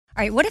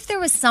All right, what if there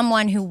was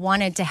someone who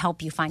wanted to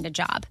help you find a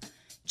job?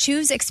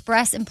 Choose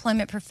Express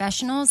Employment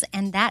Professionals,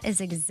 and that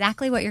is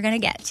exactly what you're going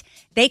to get.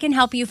 They can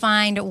help you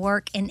find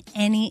work in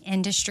any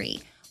industry.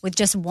 With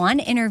just one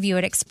interview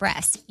at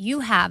Express,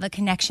 you have a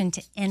connection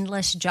to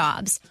endless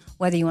jobs.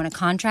 Whether you want a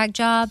contract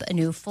job, a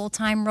new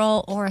full-time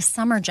role, or a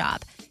summer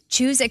job,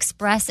 choose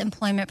Express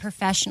Employment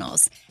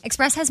Professionals.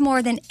 Express has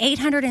more than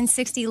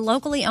 860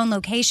 locally owned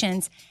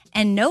locations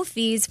and no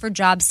fees for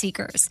job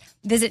seekers.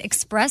 Visit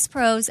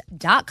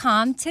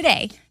expresspros.com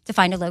today to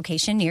find a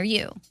location near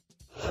you.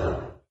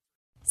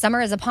 Summer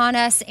is upon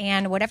us,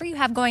 and whatever you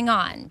have going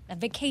on, a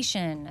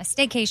vacation, a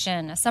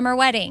staycation, a summer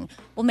wedding,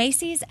 well,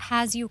 Macy's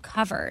has you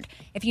covered.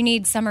 If you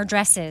need summer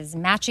dresses,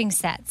 matching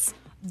sets,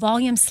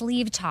 volume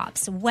sleeve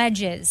tops,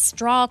 wedges,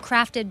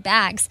 straw-crafted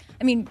bags,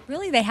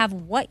 really they have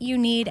what you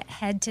need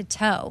head to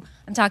toe.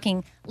 I'm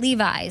talking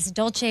Levi's,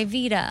 Dolce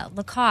Vita,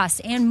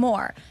 Lacoste, and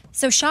more.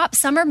 So shop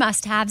summer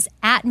must-haves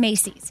at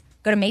Macy's.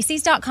 Go to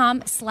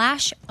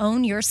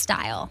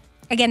Macys.com/ownyourstyle.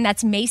 Again,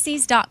 that's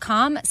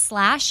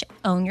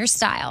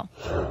Macys.com/ownyourstyle.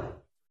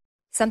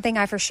 Something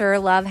I for sure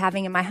love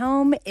having in my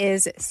home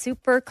is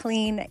super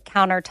clean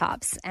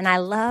countertops. And I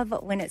love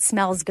when it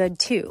smells good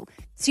too.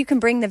 So you can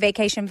bring the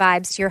vacation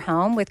vibes to your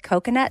home with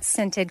coconut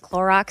scented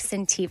Clorox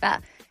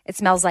Scentiva. It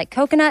smells like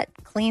coconut,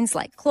 cleans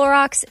like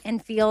Clorox,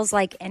 and feels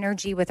like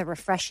energy with a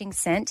refreshing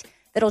scent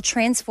that'll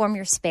transform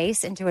your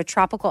space into a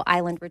tropical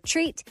island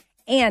retreat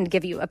and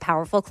give you a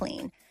powerful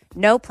clean.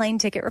 No plane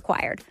ticket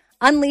required.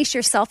 Unleash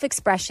your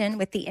self-expression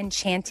with the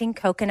enchanting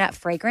coconut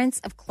fragrance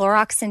of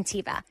Clorox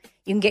Scentiva.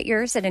 You can get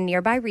yours at a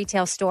nearby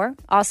retail store,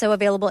 also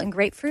available in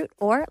grapefruit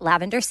or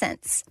lavender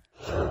scents.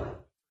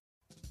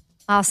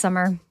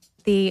 Summer,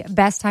 the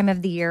best time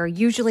of the year,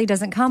 usually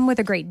doesn't come with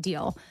a great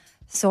deal.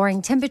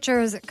 Soaring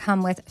temperatures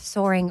come with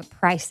soaring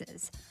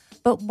prices.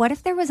 But what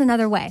if there was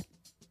another way?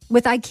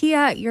 With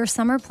IKEA, your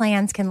summer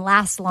plans can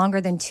last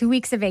longer than 2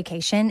 weeks of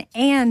vacation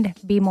and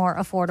be more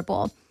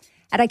affordable.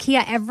 At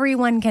IKEA,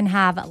 everyone can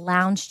have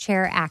lounge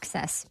chair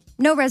access.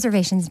 No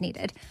reservations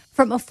needed.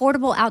 From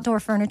affordable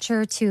outdoor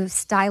furniture to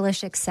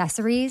stylish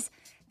accessories,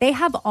 they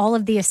have all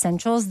of the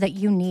essentials that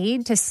you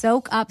need to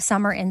soak up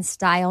summer in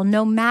style,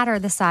 no matter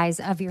the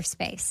size of your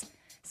space.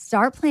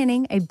 Start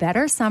planning a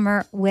better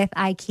summer with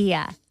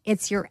IKEA.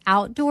 It's your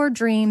outdoor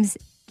dreams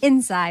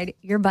inside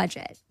your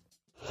budget.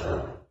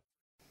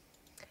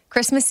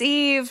 Christmas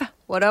Eve.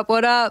 What up,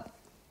 what up?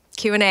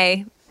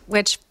 Q&A,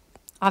 which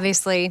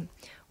obviously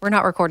we're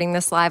not recording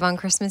this live on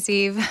Christmas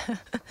Eve.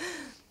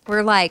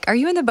 We're like, are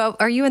you in the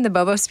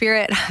Bobo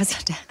spirit? I was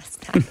about to ask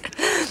that.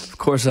 Of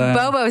course I am.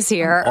 Bobo's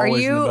here. Are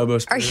you in the Bobo in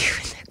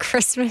spirit. the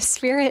Christmas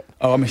spirit?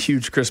 Oh, I'm a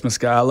huge Christmas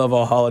guy. I love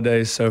all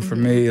holidays. So for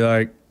me,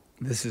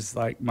 this is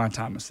my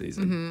time of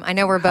season. I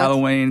know we're both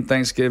Halloween,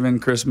 Thanksgiving,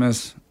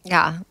 Christmas.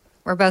 Yeah.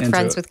 We're both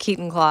friends with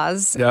Keaton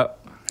Claus. Yep.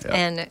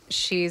 And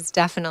she's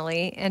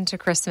definitely into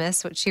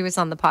Christmas, which she was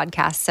on the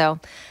podcast. So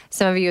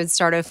some of you had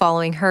started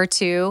following her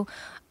too.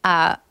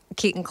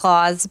 Keaton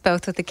Claus,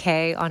 both with a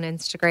K on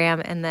Instagram.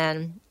 And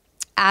then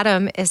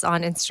Adam is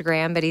on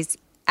Instagram, but he's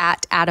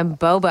at Adam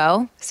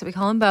Bobo. So we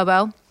call him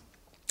Bobo.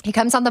 He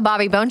comes on the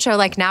Bobby Bone Show.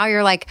 Like now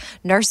you're like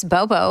Nurse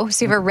Bobo.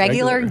 So you have a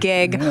regular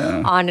gig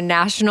on a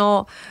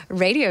national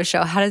radio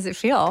show. How does it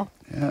feel?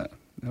 Yeah.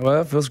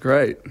 Well, it feels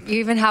great. You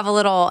even have a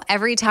little,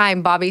 every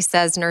time Bobby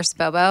says Nurse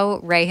Bobo,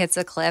 Ray hits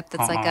a clip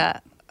that's like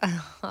a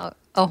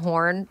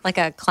horn, like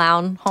a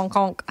clown honk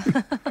honk.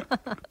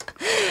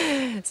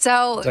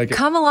 So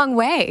come a long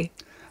way.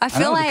 I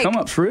feel like the come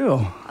up's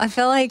real. I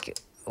feel like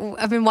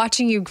I've been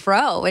watching you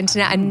grow,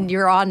 and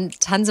you're on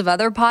tons of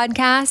other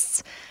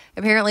podcasts.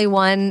 Apparently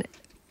one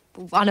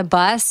on a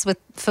bus with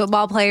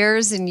football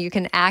players, and you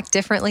can act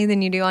differently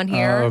than you do on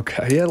here.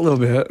 Okay, yeah, a little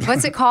bit.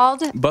 What's it called?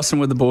 Bussin'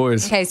 with the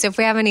Boys. Okay, so if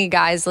we have any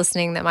guys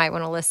listening that might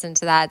want to listen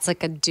to that, it's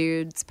like a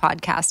dude's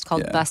podcast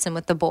called Bussin'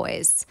 with the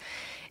Boys.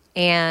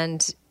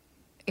 And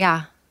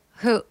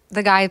who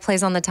the guy who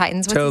plays on the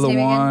Titans? What's his name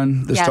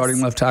again? The starting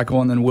left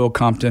tackle, and then Will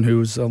Compton,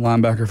 who's a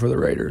linebacker for the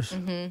Raiders.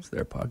 It's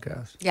their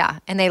podcast. Yeah,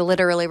 and they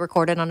literally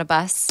recorded on a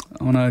bus.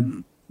 On a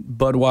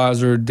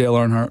Budweiser, Dale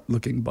Earnhardt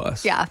looking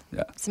bus. Yeah,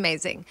 it's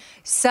amazing.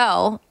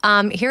 So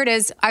here it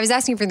is. I was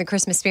asking for the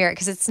Christmas spirit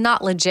because it's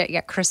not legit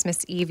yet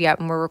Christmas Eve yet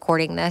when we're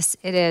recording this.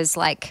 It is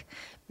like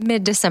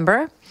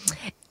mid-December,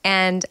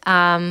 and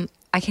I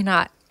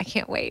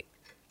can't wait.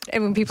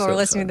 And when people are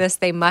listening to this,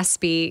 they must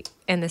be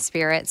in the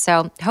spirit.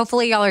 So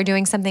hopefully y'all are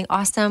doing something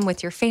awesome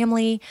with your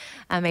family.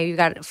 Maybe you've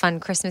got a fun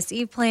Christmas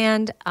Eve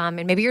planned.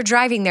 And maybe you're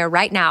driving there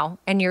right now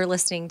and you're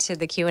listening to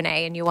the Q&A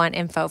and you want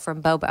info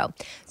from Bobo.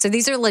 So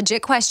these are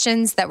legit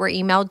questions that were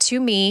emailed to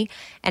me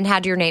and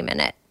had your name in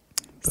it.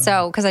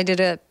 So, because I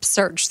did a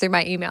search through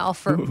my email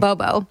for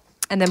Bobo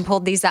and then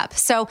pulled these up.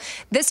 So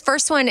this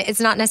first one is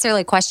not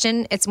necessarily a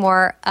question. It's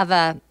more of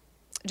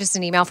just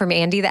an email from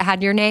Andy that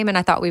had your name, and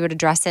I thought we would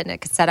address it and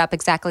it could set up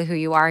exactly who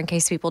you are in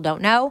case people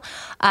don't know.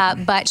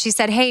 But she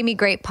said, hey, Amy,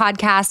 great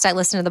podcast. I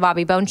listen to the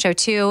Bobby Bone Show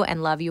too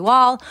and love you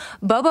all.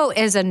 Bobo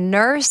is a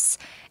nurse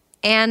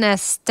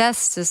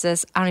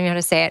anesthetist, I don't even know how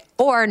to say it,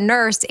 or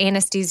nurse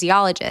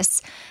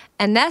anesthesiologist.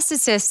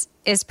 Anesthetist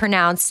is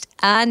pronounced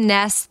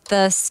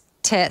anesthetist.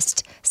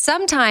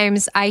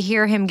 Sometimes I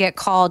hear him get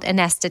called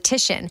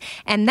anesthetician,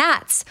 and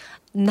that's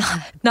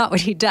not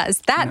what he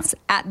does. That's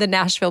at the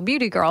Nashville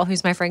Beauty Girl,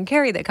 who's my friend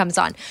Carrie that comes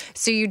on.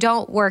 So you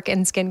don't work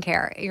in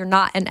skincare. You're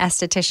not an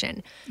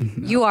esthetician.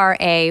 No. You are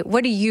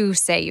what do you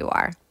say you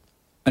are?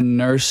 A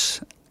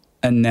nurse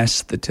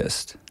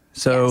anesthetist.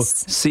 So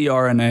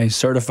CRNA,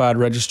 Certified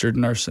Registered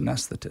Nurse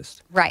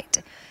Anesthetist.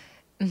 Right.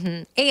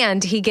 Mm-hmm.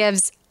 And he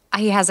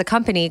has a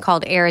company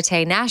called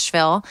Arete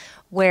Nashville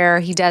where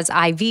he does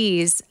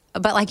IVs,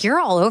 but like you're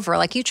all over,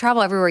 like you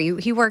travel everywhere.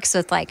 He works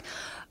with like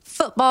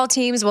football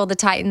teams. Well, the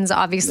Titans,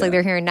 obviously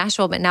they're here in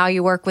Nashville, but now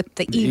you work with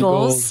the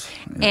Eagles.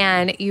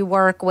 And you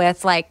work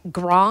with like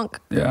Gronk.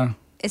 Yeah.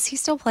 Is he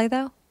still play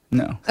though?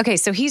 No. Okay.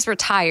 So he's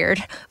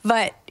retired,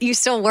 but you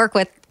still work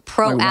with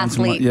pro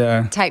athlete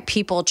type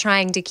people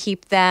trying to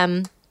keep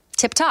them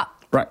tip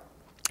top. Right.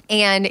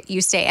 And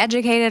you stay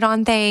educated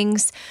on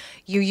things.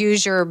 You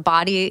use your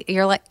body.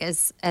 You're like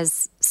as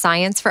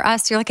science for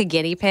us. You're like a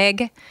guinea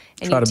pig,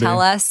 and you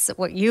tell us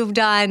what you've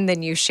done.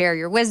 Then you share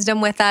your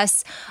wisdom with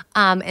us.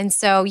 And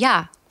so,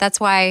 that's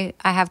why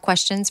I have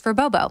questions for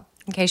Bobo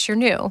in case you're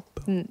new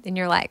and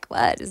you're like,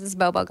 "What is this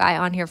Bobo guy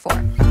on here for?"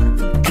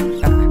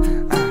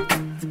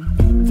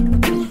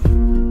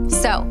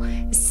 So,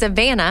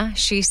 Savannah,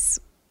 she's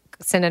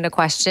sent in a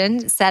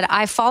question, said,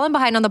 I've fallen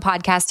behind on the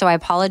podcast, so I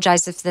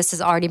apologize if this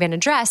has already been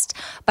addressed,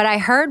 but I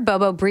heard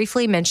Bobo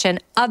briefly mention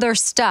other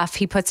stuff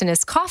he puts in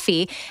his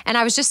coffee, and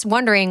I was just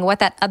wondering what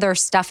that other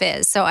stuff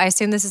is. So I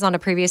assume this is on a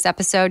previous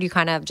episode. You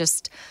kind of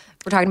just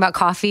were talking about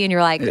coffee, and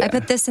you're like, I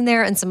put this in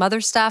there and some other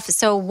stuff.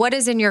 So what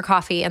is in your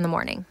coffee in the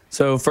morning?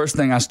 So first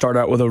thing, I start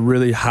out with a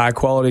really high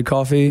quality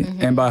coffee,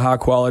 and by high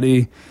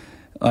quality,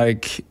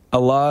 like a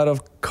lot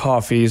of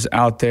coffees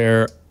out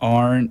there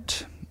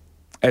aren't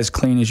as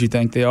clean as you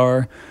think they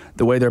are.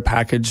 The way they're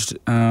packaged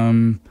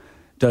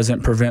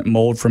doesn't prevent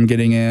mold from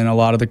getting in. A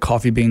lot of the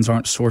coffee beans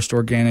aren't sourced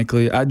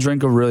organically. I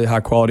drink a really high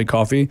quality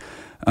coffee.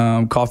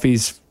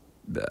 Coffee's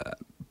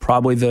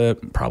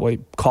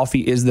coffee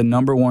is the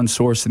number one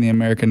source in the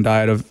American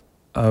diet of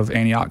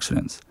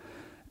antioxidants.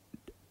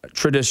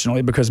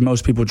 Traditionally, because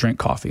most people drink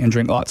coffee and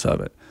drink lots of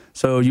it.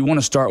 So you want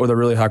to start with a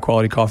really high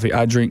quality coffee.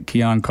 I drink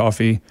Kion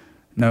coffee.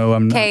 No,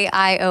 I'm not.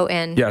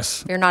 Kion.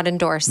 Yes. You're not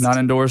endorsed. Not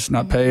endorsed,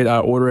 not paid. I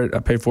order it. I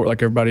pay for it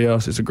like everybody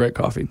else. It's a great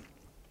coffee.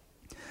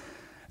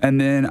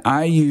 And then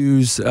I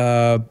use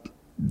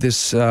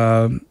this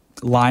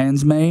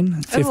lion's mane,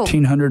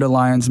 1,500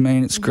 lion's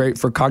mane. It's great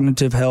for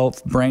cognitive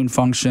health, brain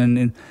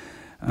function,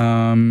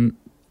 and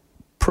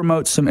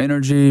promotes some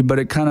energy, but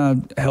it kind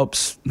of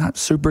helps not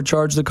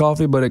supercharge the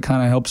coffee, but it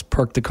kind of helps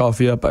perk the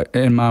coffee up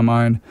in my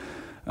mind.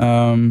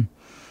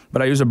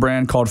 But I use a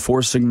brand called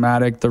Four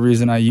Sigmatic. The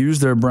reason I use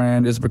their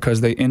brand is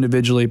because they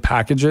individually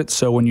package it.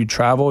 So when you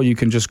travel, you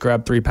can just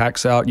grab 3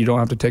 packs out. You don't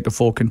have to take a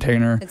full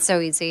container. It's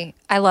so easy.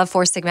 I love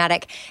Four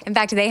Sigmatic. In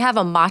fact, they have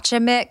a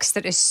matcha mix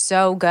that is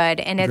so good.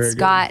 And it's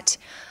got,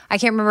 I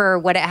can't remember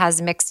what it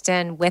has mixed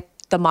in with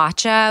the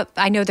matcha.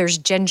 I know there's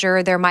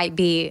ginger. There might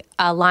be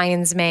a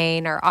lion's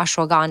mane or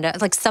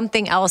ashwagandha. Like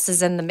something else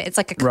is in the, it's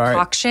like a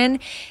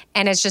concoction.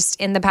 And it's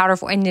just in the powder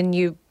form. And then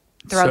you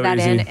throw that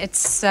in. It's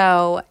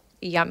so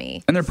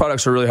yummy. And their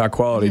products are really high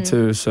quality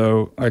too,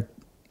 so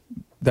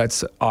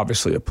that's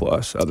obviously a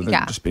plus other than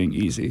just being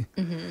easy.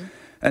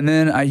 And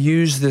then I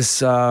use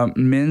this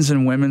men's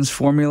and women's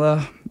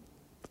formula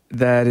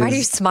that is... Why do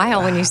you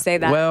smile when you say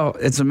that? Well,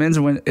 it's a men's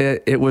and women's...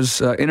 It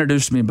was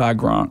introduced to me by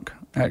Gronk,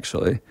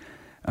 actually,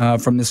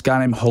 from this guy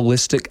named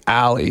Holistic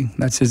Alley.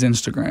 That's his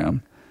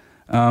Instagram.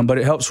 But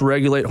it helps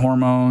regulate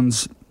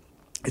hormones.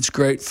 It's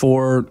great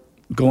for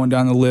going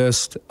down the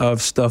list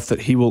of stuff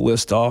that he will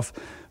list off.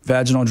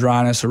 Vaginal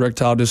dryness,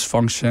 erectile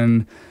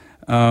dysfunction,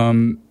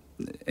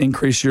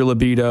 increase your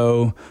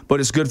libido, but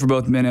it's good for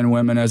both men and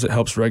women as it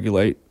helps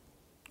regulate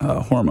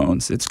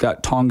hormones. It's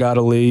got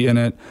Tongata Lee in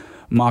it,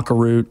 maca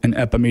root, and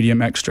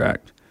epimedium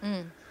extract.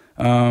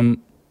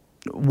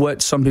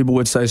 What some people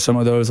would say, some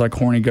of those like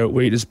horny goat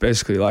wheat, is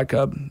basically like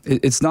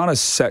it's not a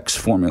sex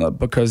formula,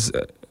 because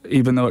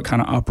even though it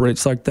kind of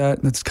operates like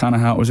that, that's kind of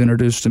how it was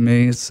introduced to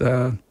me. It's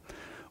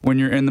when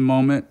you're in the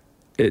moment,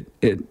 it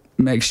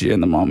makes you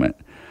in the moment.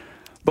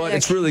 But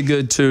it's really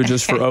good too,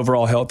 just for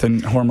overall health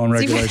and hormone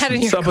regulation. You put that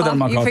in your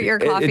coffee. You put your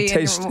coffee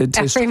in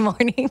every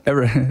morning.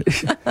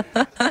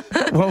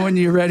 Well, when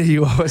you're ready,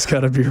 you always got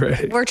to be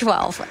ready. We're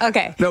 12.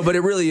 Okay. No, but it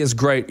really is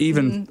great.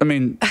 Even, I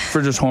mean,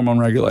 for just hormone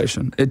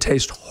regulation. It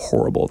tastes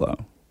horrible though.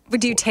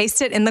 Would you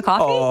taste it in the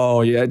coffee?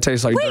 Oh yeah, it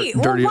tastes like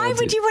dirty. Why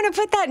would you want to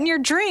put that in your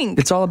drink?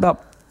 It's all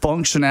about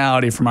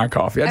functionality for my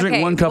coffee. I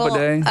drink 1 cup a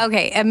day.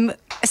 Okay.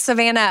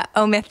 Savannah,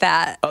 omit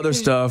that. Other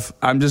stuff,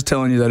 I'm just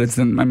telling you that it's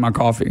in my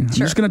coffee. Sure. I'm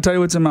just going to tell you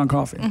what's in my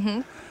coffee.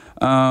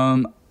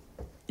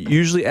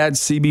 Usually add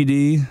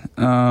CBD,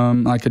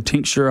 like a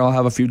tincture. I'll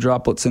have a few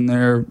droplets in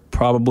there,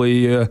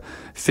 probably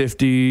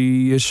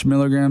 50-ish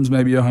milligrams,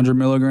 maybe 100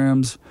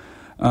 milligrams.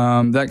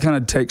 That kind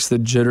of takes the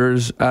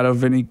jitters out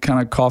of any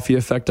kind of coffee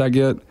effect I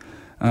get.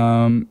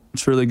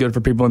 It's really good for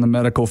people in the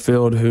medical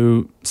field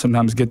who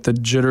sometimes get the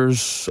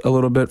jitters a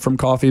little bit from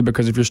coffee,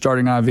 because if you're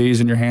starting IVs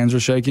and your hands are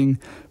shaking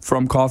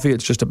from coffee,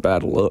 it's just a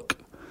bad look.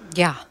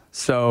 Yeah.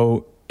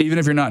 So even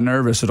if you're not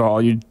nervous at all,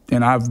 and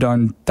I've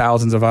done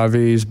thousands of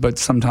IVs, but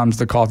sometimes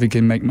the coffee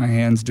can make my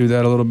hands do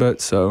that a little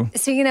bit. So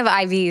speaking of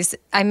IVs,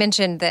 I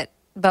mentioned that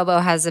Bobo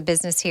has a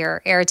business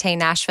here, Arete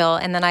Nashville,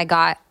 and then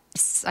I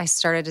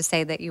started to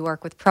say that you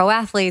work with pro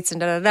athletes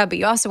and but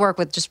you also work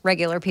with just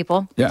regular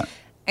people. Yeah.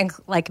 And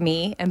like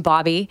me and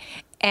Bobby,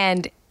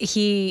 and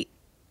he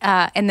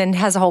and then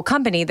has a whole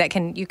company that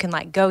you can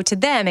like go to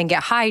them and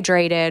get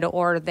hydrated,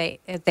 or they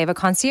have a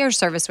concierge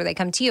service where they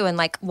come to you. And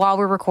like while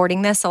we're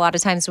recording this, a lot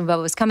of times when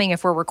Bobo's coming,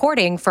 if we're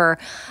recording for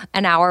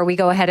an hour, we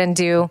go ahead and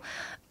do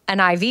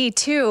an IV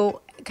too,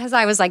 because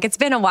I was like, it's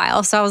been a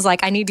while, so I was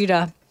like, I need you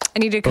to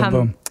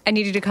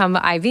come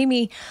IV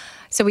me.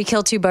 So we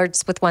kill two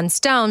birds with one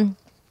stone,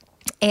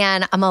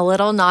 and I'm a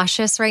little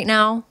nauseous right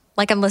now.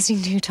 Like I'm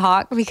listening to you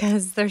talk,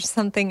 because there's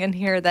something in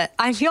here that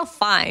I feel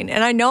fine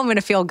and I know I'm going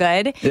to feel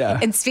good. Yeah.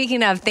 And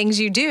speaking of things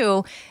you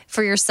do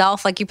for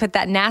yourself, like you put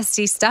that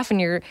nasty stuff in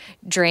your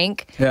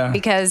drink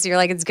because you're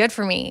like, it's good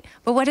for me.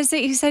 But what is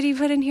it you said you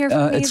put in here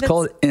for me? It's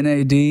called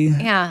NAD.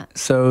 Yeah.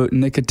 So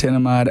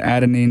nicotinamide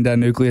adenine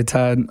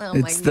dinucleotide. Oh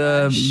it's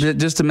my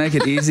just to make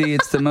it easy,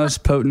 it's the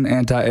most potent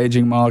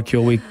anti-aging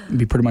molecule we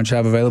pretty much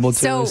have available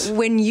to us. So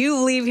when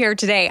you leave here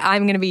today,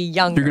 I'm going to be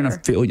younger. You're going to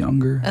feel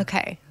younger.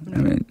 Okay.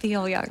 I'm going to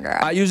feel younger.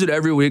 I use it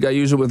every week. I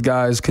use it with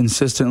guys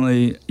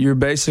consistently. You're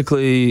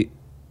basically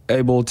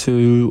able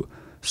to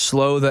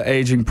slow the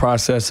aging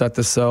process at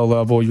the cell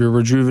level. You're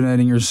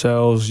rejuvenating your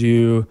cells.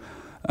 You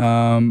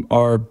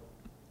are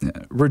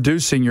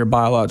reducing your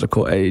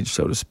biological age,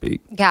 so to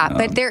speak. Yeah,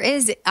 but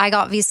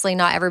obviously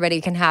not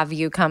everybody can have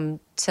you come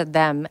to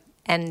them,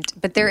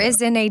 but there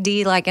is NAD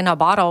like in a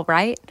bottle,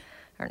 right?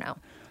 Or no?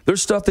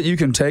 There's stuff that you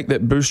can take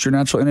that boosts your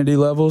natural NAD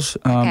levels.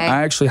 I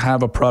actually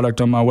have a product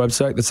on my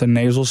website that's a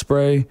nasal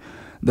spray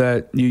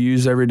that you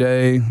use every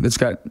day that's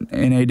got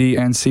NAD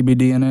and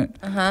CBD in it.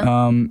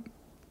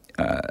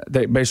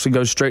 That basically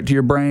goes straight to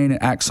your brain. It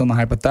acts on the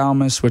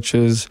hypothalamus, which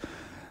is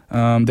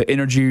the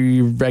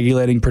energy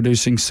regulating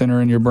producing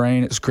center in your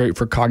brain. It's great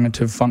for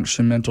cognitive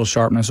function, mental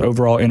sharpness,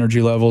 overall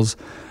energy levels.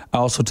 I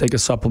also take a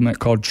supplement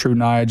called True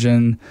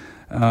Niagen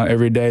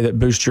every day that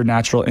boosts your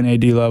natural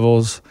NAD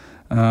levels.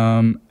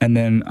 And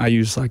then I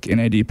use like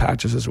NAD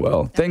patches as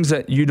well. Things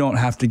that you don't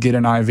have to get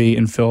an IV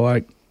and feel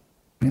like,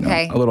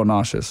 a little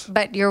nauseous.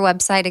 But your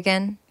website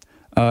again?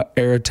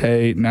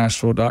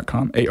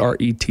 AreteNashville.com,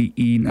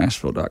 ARETE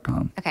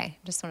Nashville.com. Okay,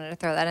 just wanted to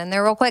throw that in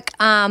there real quick.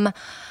 Are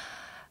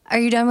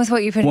you done with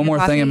what you put in your coffee? One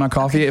more thing in my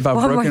coffee. If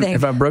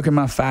I've broken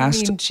my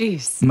fast,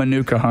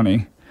 Manuka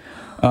honey.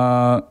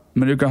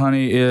 Manuka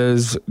honey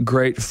is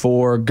great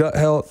for gut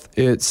health.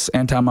 It's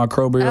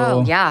antimicrobial.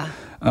 Oh, yeah.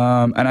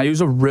 And I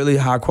use a really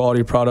high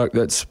quality product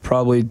that's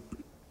probably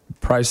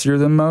pricier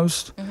than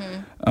most.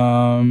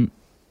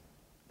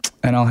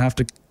 And I'll have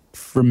to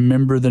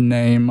remember the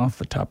name off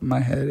the top of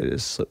my head. It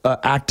is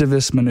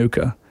Activist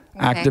Manuka.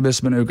 Okay.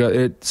 Activist Manuka.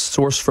 It's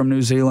sourced from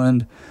New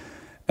Zealand,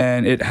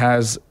 and it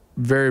has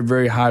very,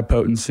 very high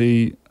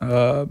potency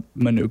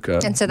Manuka.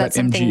 And so that's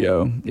something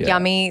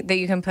yummy that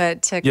you can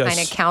put to kind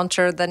of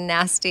counter the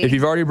nasty. If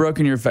you've already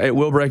broken your fast, it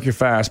will break your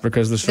fast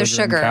because the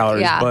sugar and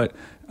calories. Yeah. But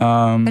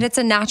it's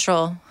a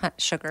natural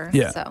sugar.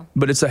 Yeah. So.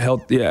 But it's a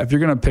health. Yeah. If you're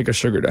going to pick a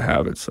sugar to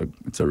have, it's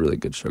a really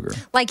good sugar.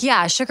 Like,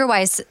 sugar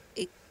wise,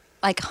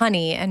 like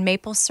honey and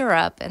maple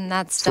syrup and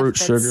that stuff. Fruit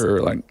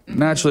sugar, like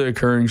naturally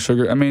occurring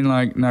sugar. I mean,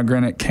 like, now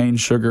granted, cane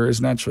sugar is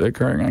naturally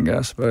occurring, I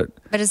guess, but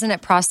isn't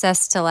it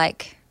processed to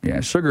like? Yeah,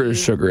 sugar is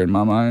sugar in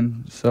my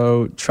mind.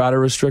 So try to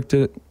restrict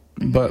it.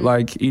 But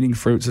like eating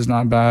fruits is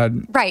not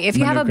bad. Right. If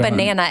you have a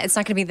banana, it's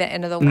not going to be the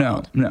end of the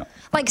world. No.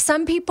 Like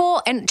some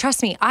people, and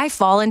trust me, I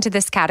fall into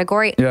this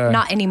category,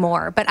 not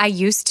anymore, but I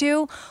used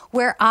to,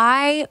 where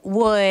I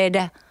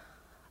would,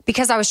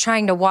 because I was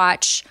trying to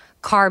watch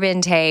carb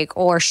intake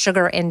or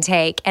sugar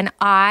intake, and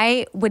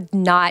I would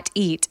not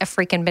eat a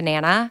freaking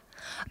banana,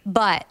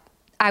 but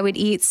I would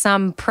eat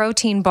some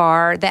protein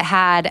bar that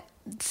had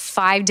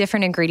 5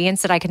 different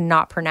ingredients that I could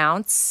not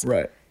pronounce.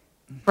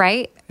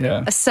 Right?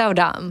 Yeah. So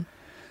dumb.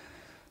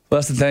 Well,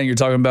 that's the thing. You're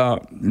talking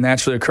about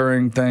naturally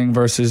occurring thing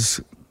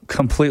versus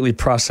completely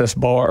processed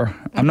bar.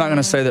 I'm not going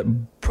to say that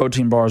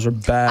protein bars are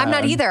bad. I'm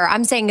not either.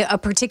 I'm saying a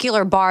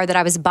particular bar that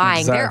I was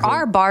buying. Exactly. There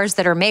are bars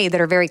that are made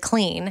that are very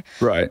clean.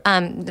 Right.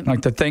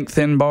 Like the Think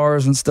Thin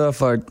bars and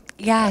stuff. Like,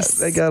 yes.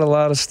 They got a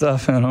lot of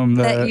stuff in them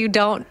that you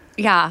don't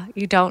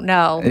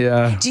know.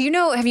 Yeah. Have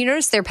you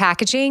noticed their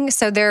packaging?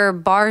 So their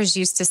bars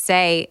used to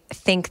say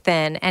Think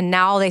Thin, and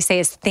now they say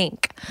is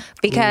Think,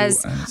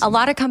 because a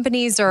lot of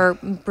companies are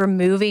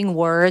removing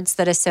words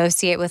that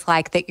associate with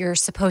like that you're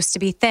supposed to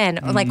be thin,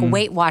 or like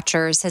Weight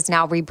Watchers has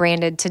now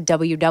rebranded to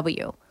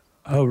WW.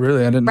 Oh,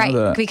 really? I didn't know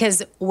that. Right,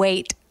 because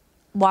Weight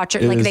Watcher,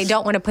 like they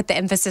don't want to put the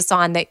emphasis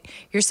on that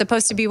you're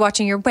supposed to be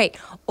watching your weight,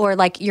 or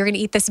like you're going to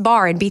eat this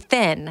bar and be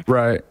thin.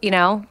 Right.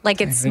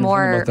 Like it's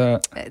more,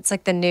 it's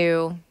like the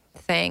new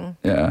thing.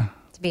 Yeah.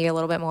 To be a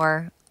little bit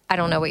more I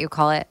don't know what you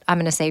call it. I'm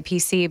going to say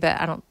PC, but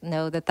I don't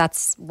know that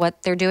that's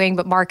what they're doing.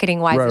 But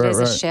marketing-wise, it is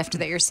a shift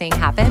that you're seeing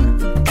happen.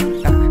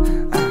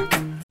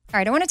 All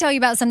right, I want to tell you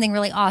about something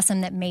really awesome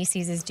that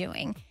Macy's is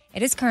doing.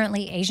 It is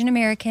currently Asian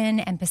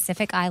American and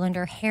Pacific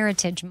Islander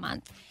Heritage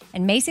Month.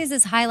 And Macy's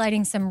is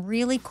highlighting some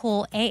really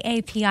cool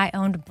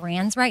AAPI-owned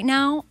brands right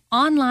now,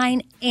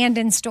 online and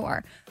in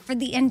store. For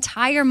the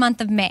entire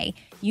month of May,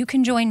 you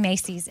can join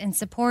Macy's in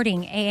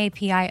supporting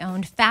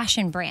AAPI-owned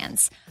fashion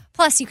brands.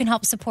 Plus, you can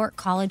help support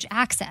college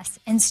access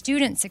and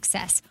student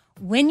success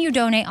when you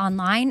donate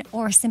online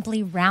or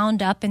simply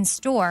round up in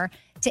store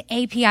to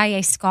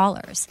APIA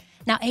scholars.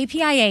 Now,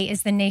 APIA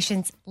is the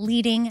nation's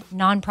leading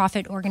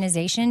nonprofit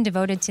organization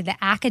devoted to the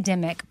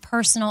academic,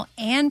 personal,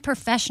 and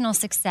professional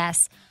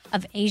success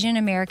of Asian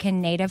American,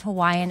 Native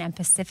Hawaiian, and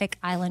Pacific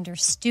Islander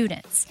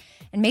students.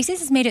 And Macy's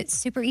has made it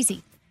super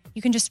easy.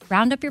 You can just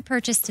round up your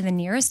purchase to the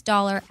nearest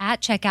dollar at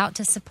checkout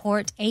to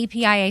support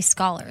APIA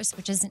Scholars,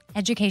 which is an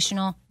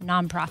educational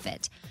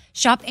nonprofit.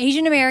 Shop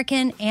Asian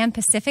American and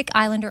Pacific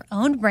Islander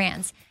owned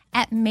brands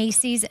at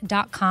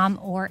Macy's.com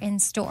or in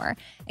store.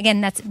 Again,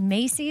 that's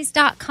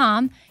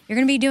Macy's.com. You're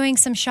going to be doing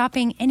some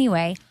shopping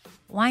anyway.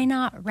 Why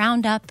not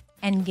round up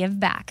and give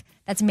back?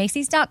 That's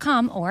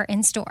Macy's.com or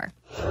in store.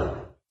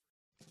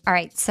 All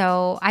right,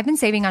 so I've been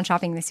saving on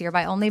shopping this year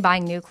by only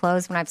buying new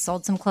clothes when I've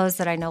sold some clothes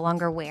that I no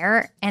longer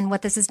wear. And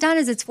what this has done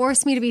is it's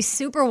forced me to be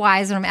super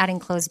wise when I'm adding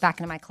clothes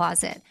back into my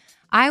closet.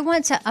 I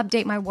want to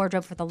update my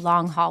wardrobe for the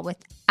long haul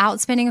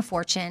without spending a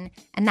fortune,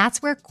 and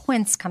that's where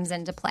Quince comes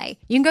into play.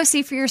 You can go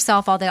see for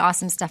yourself all the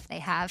awesome stuff they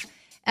have,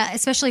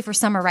 especially for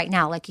summer right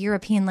now, like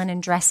European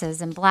linen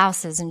dresses and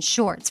blouses and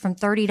shorts from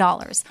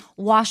 $30,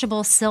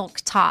 washable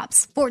silk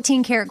tops,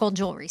 14-karat gold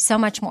jewelry, so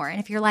much more. And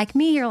if you're like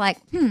me, you're like,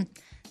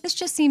 this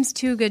just seems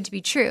too good to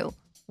be true.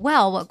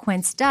 Well, what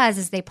Quince does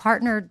is they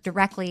partner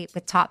directly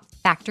with top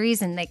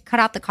factories and they cut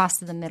out the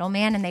cost of the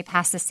middleman and they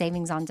pass the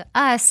savings on to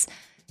us.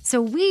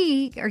 So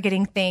we are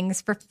getting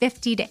things for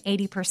 50 to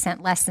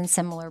 80% less than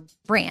similar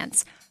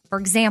brands. For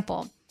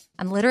example,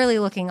 I'm literally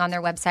looking on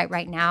their website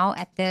right now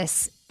at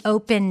this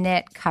open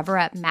knit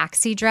cover-up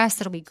maxi dress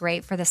that'll be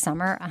great for the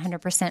summer,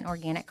 100%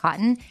 organic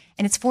cotton,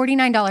 and it's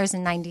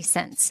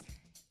 $49.90.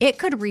 It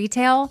could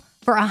retail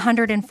for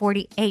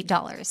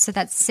 $148, so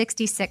that's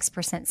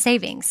 66%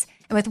 savings.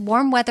 And with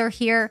warm weather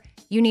here,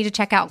 you need to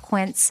check out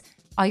Quince.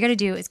 All you got to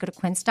do is go to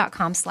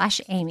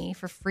quince.com/Amy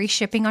for free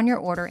shipping on your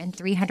order and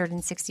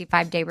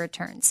 365-day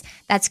returns.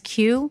 That's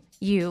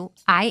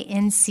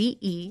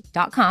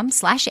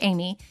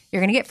QUINCE.com/Amy.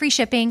 You're going to get free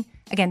shipping.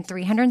 Again,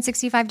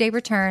 365-day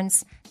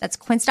returns. That's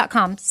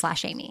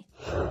quince.com/Amy.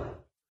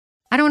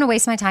 I don't want to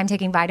waste my time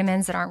taking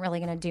vitamins that aren't really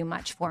going to do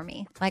much for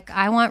me. Like,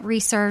 I want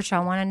research. I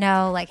want to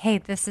know, like, hey,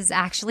 this is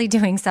actually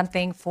doing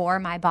something for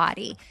my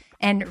body.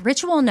 And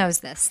Ritual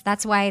knows this.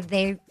 That's why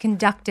they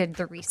conducted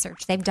the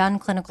research. They've done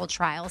clinical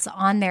trials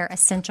on their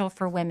Essential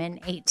for Women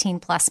 18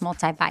 Plus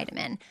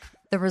multivitamin.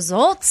 The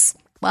results?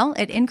 Well,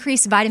 it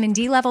increased vitamin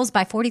D levels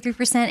by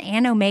 43%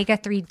 and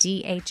omega-3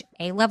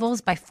 DHA levels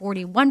by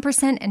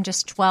 41% in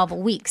just 12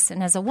 weeks.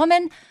 And as a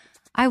woman,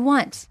 I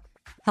want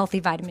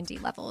healthy vitamin D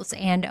levels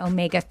and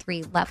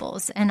omega-3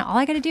 levels. And all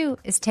I got to do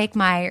is take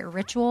my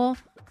Ritual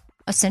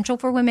Essential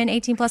for Women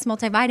 18 Plus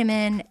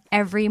multivitamin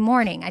every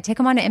morning. I take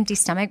them on an empty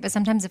stomach, but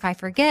sometimes if I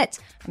forget,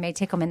 I may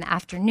take them in the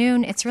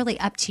afternoon. It's really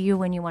up to you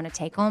when you want to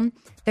take them.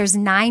 There's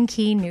 9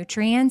 key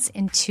nutrients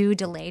in 2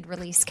 delayed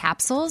release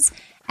capsules.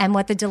 And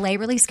what the delayed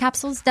release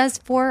capsules does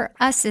for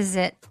us is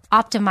it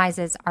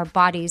optimizes our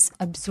body's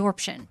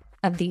absorption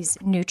of these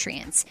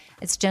nutrients.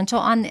 It's gentle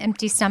on the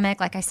empty stomach.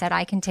 Like I said,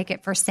 I can take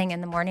it first thing in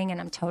the morning and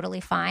I'm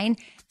totally fine.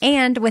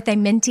 And with a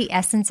minty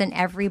essence in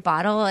every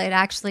bottle, it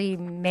actually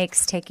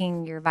makes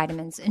taking your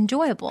vitamins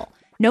enjoyable.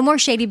 No more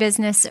shady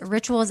business.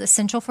 Ritual is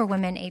Essential for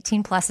Women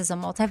 18 Plus is a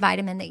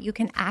multivitamin that you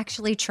can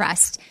actually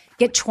trust.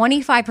 Get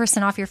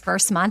 25% off your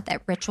first month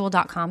at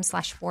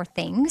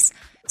ritual.com/4things.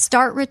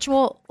 Start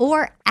Ritual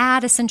or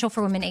add Essential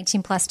for Women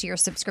 18 Plus to your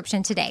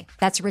subscription today.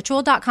 That's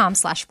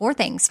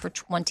ritual.com/4things for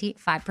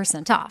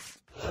 25% off.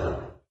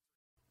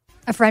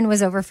 A friend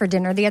was over for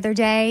dinner the other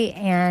day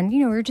and,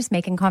 we were just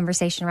making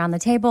conversation around the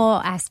table,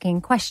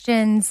 asking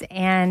questions.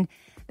 And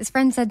this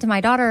friend said to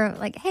my daughter,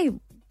 like, hey,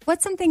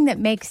 what's something that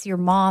makes your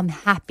mom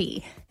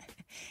happy?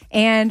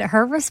 And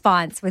her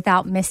response,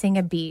 without missing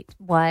a beat,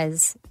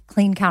 was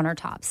clean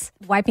countertops.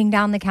 Wiping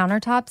down the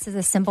countertops is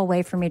a simple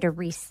way for me to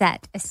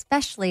reset,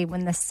 especially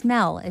when the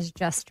smell is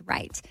just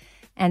right.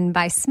 And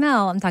by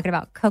smell, I'm talking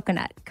about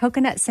coconut.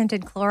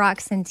 Coconut-scented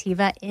Clorox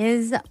Scentiva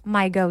is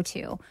my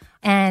go-to.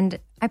 And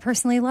I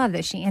personally love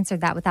that she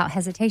answered that without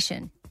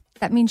hesitation.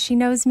 That means she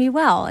knows me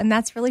well, and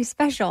that's really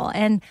special.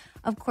 And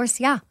of course,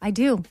 yeah, I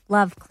do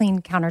love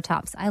clean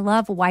countertops. I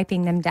love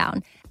wiping them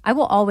down. I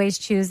will always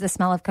choose the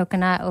smell of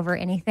coconut over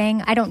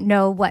anything. I don't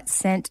know what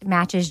scent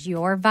matches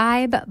your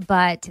vibe,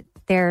 but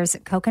there's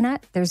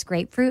coconut, there's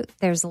grapefruit,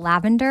 there's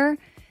lavender.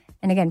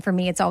 And again, for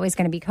me, it's always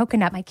going to be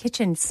coconut. My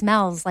kitchen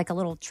smells like a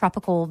little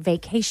tropical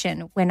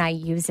vacation when I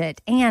use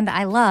it. And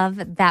I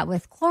love that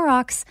with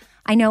Clorox,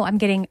 I know I'm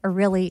getting a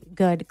really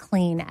good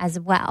clean as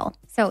well.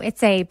 So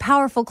it's a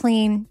powerful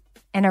clean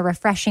and a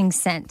refreshing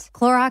scent.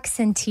 Clorox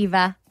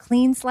Scentiva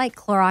cleans like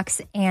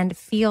Clorox and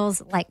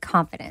feels like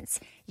confidence.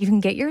 You can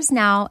get yours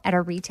now at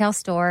a retail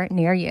store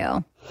near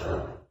you.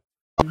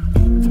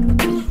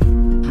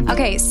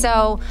 Okay,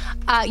 so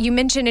you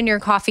mentioned in your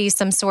coffee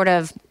some sort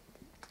of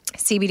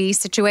CBD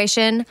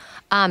situation.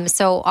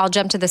 So I'll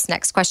jump to this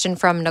next question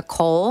from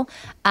Nicole.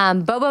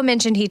 Bobo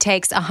mentioned he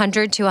takes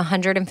 100 to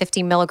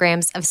 150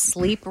 milligrams of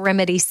Sleep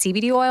Remedy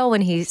CBD oil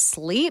when he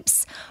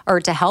sleeps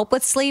or to help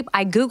with sleep.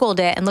 I Googled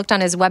it and looked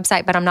on his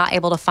website, but I'm not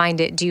able to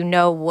find it. Do you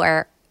know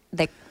where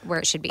it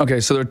should be? Okay,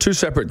 so they're two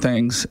separate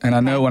things. And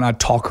I know when I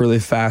talk really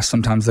fast,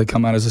 sometimes they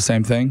come out as the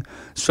same thing.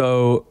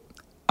 So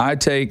I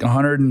take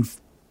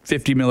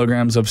 150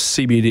 milligrams of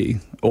CBD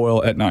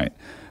oil at night.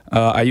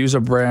 I use a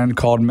brand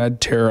called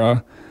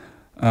Medterra.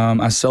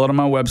 I sell it on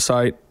my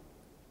website,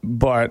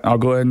 but I'll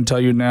go ahead and tell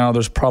you now,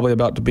 there's probably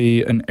about to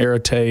be an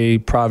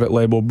Arete private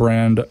label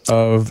brand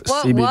of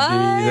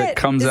CBD that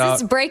comes out. Is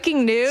this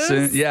breaking news?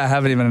 Soon. Yeah, I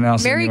haven't even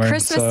announced it Merry anywhere,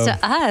 Christmas to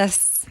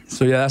us.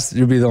 So yeah,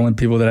 you'll be the only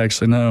people that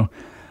actually know.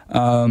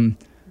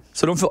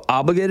 So don't feel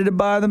obligated to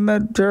buy the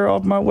Medterra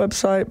off my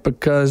website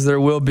because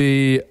there will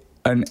be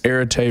an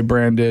Arete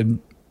branded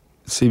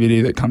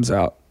CBD that comes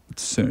out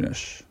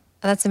soonish.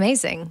 Oh, that's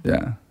amazing.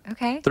 Yeah.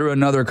 Okay. Through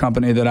another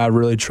company that I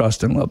really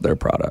trust and love their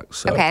products.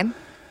 So, okay.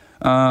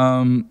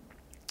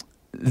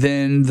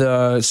 Then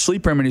the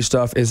Sleep Remedy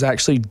stuff is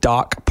actually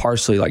Doc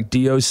Parsley, like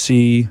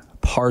DOC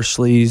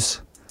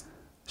Parsley's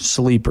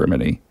Sleep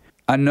Remedy.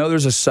 I know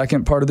there's a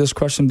second part of this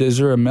question. Is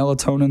there a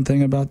melatonin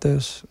thing about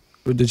this?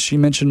 Or did she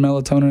mention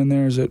melatonin in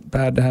there? Is it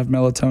bad to have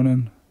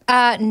melatonin?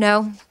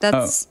 No.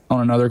 That's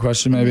on another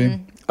question, maybe.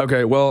 Mm-hmm.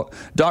 Okay. Well,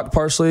 Doc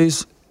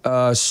Parsley's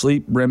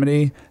Sleep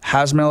Remedy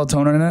has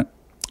melatonin in it.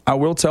 I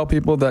will tell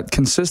people that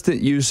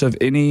consistent use of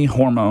any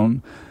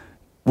hormone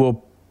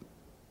will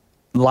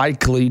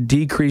likely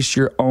decrease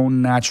your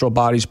own natural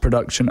body's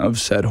production of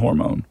said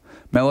hormone.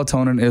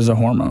 Melatonin is a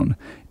hormone.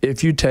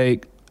 If you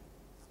take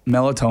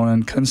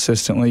melatonin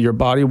consistently, your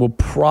body will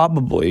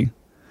probably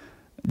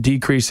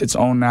decrease its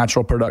own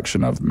natural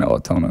production of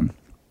melatonin.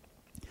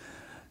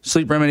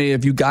 Sleep Remedy,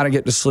 if you got to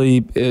get to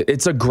sleep,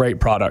 it's a great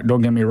product.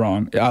 Don't get me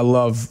wrong. I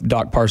love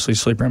Doc Parsley's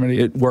Sleep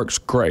Remedy. It works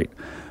great,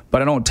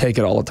 but I don't take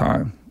it all the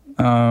time.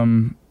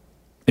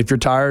 If you're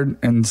tired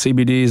and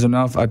CBD is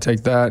enough, I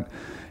take that.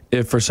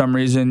 If for some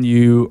reason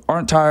you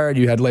aren't tired,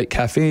 you had late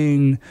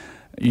caffeine,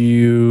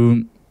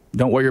 you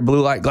don't wear your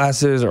blue light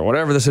glasses or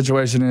whatever the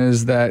situation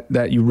is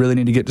that you really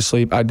need to get to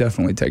sleep, I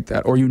definitely take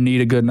that. Or you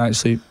need a good night's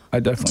sleep, I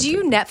definitely Do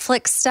you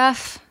Netflix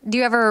stuff? Do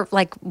you ever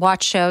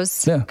watch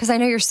shows? Yeah. Because I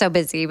know you're so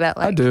busy, but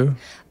I do.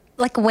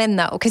 Like when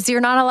though? Because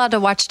you're not allowed to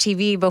watch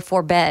TV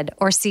before bed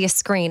or see a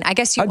screen. I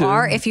guess you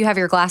are if you have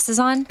your glasses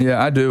on.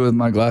 Yeah, I do with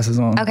my glasses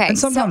on. Okay, and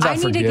sometimes so I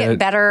need to get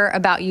better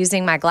about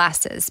using my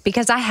glasses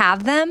because I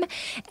have them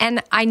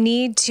and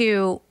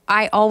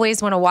I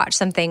always want to watch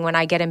something when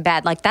I get in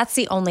bed. Like that's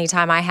the only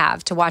time I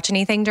have to watch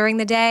anything during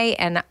the day.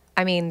 And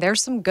I mean,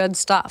 there's some good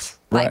stuff.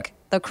 Right. Like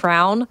The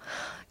Crown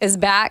is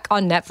back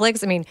on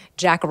Netflix. I mean,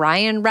 Jack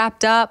Ryan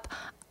wrapped up.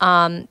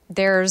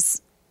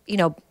 There's,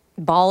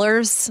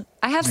 Ballers.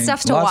 I have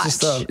stuff to watch. Of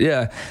stuff.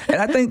 Yeah. And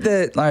I think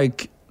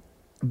that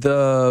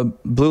the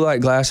blue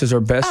light glasses are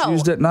best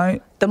used at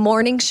night. The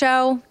morning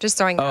show, just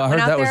throwing that I heard one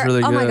out that there. was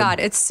really good. Oh my God,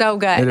 it's so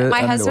good.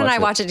 My husband and I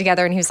it. watch it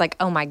together and he was like,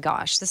 oh my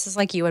gosh, this is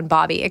like you and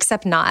Bobby,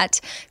 except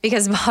not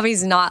because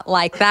Bobby's not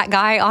like that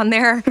guy on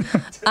there.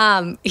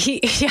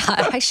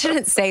 I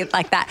shouldn't say it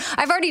like that.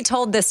 I've already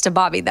told this to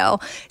Bobby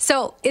though.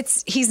 So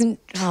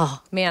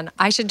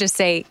I should just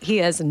say he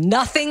is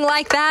nothing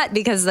like that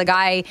because the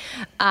guy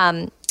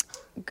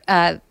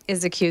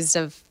is accused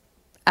of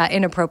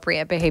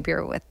inappropriate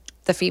behavior with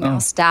the female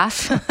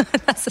staff.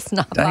 That's just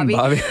not Bobby.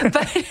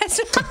 But it's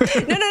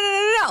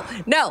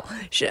no.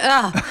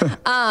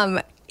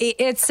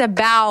 It's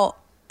about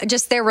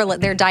just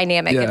their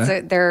dynamic.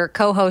 Yeah. They're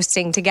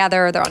co-hosting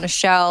together. They're on a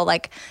show.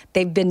 Like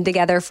they've been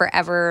together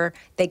forever.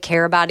 They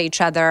care about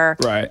each other.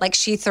 Right. Like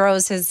she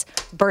throws his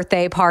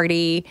birthday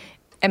party.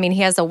 I mean,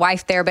 he has a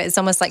wife there, but it's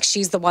almost like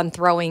she's the one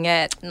throwing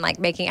it and like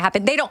making it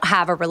happen. They don't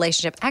have a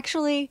relationship.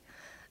 Actually,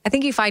 I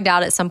think you find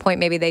out at some point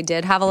maybe they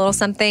did have a little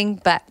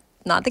something, but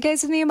not the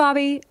case with me and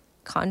Bobby,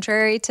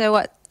 contrary to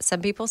what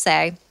some people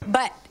say.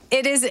 But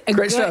it is a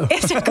great show.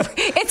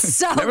 It's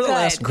so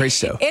Nevertheless, good. Great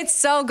show. It's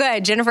so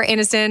good. Jennifer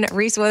Aniston,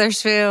 Reese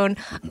Witherspoon,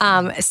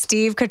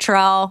 Steve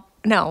Carell.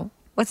 No,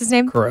 what's his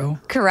name?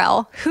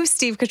 Carell. Who's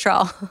Steve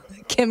Carell?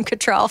 Kim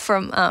Cattrall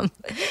from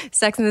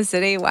Sex and the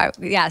City. Wow.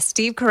 Yeah,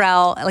 Steve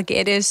Carell. Like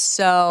it is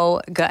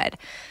so good.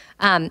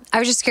 I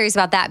was just curious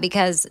about that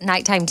because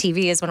nighttime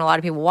TV is when a lot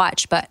of people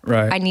watch, but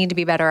I need to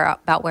be better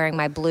about wearing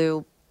my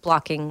blue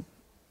blocking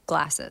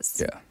glasses.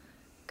 Yeah.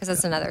 Because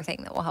that's another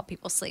thing that will help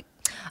people sleep.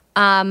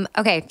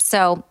 Okay,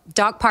 so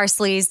Doc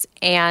Parsley's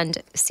and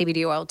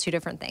CBD oil, two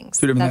different things.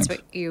 Things.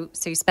 You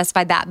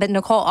specified that. But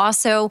Nicole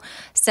also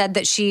said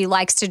that she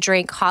likes to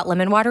drink hot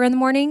lemon water in the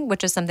morning,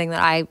 which is something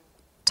that I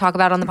talk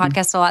about on the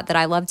podcast a lot that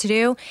I love to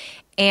do.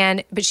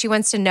 but she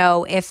wants to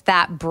know if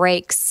that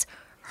breaks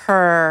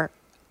her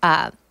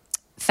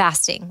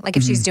fasting. Like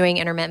if she's doing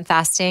intermittent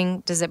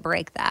fasting, does it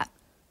break that?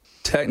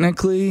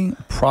 Technically,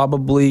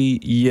 probably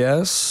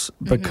yes,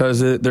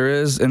 because there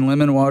is in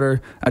lemon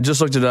water. I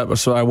just looked it up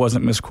so I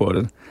wasn't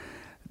misquoted.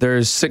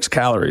 There's 6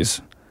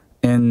 calories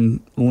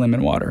in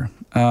lemon water.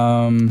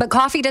 But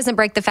coffee doesn't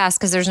break the fast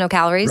because there's no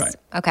calories? Right.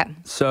 Okay.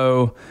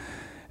 So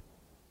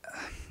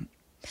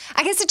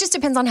I guess it just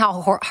depends on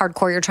how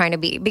hardcore you're trying to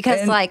be.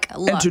 Because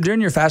and so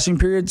during your fasting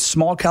period,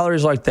 small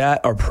calories like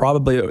that are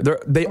probably,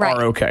 they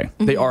are okay.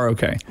 They are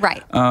okay.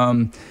 Right.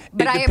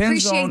 But I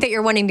appreciate that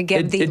you're wanting to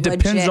give the legit It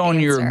depends on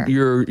answer.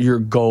 your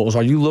goals.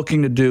 Are you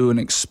looking to do an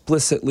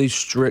explicitly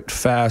strict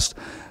fast?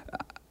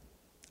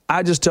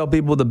 I just tell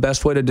people the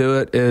best way to do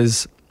it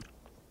is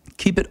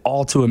keep it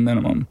all to a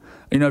minimum.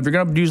 You know, if you're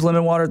going to use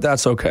lemon water,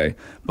 that's okay.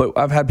 But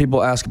I've had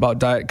people ask about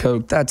Diet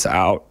Coke. That's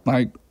out.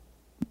 Like,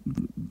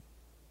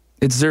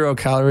 it's 0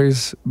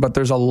 calories, but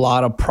there's a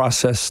lot of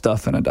processed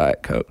stuff in a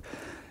Diet Coke.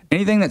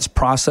 Anything that's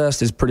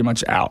processed is pretty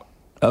much out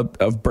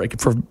of break.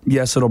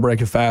 Yes, it'll break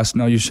it fast.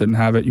 No, you shouldn't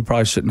have it. You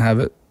probably shouldn't have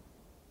it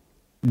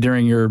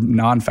during your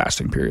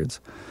non-fasting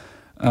periods.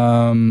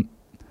 But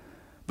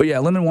yeah,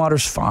 lemon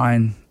water's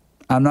fine.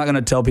 I'm not going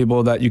to tell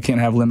people that you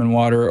can't have lemon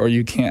water or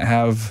you can't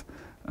have,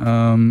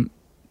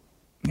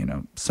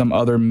 some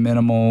other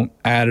minimal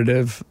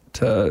additive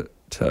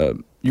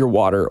to your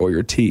water or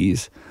your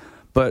teas.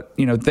 But,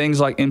 things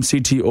like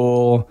MCT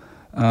oil,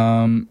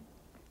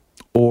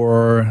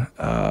 or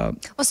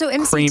so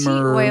MCT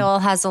creamer. oil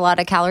has a lot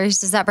of calories.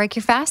 Does that break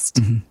your fast?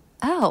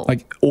 Oh.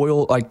 Like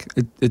oil,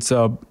 it's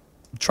a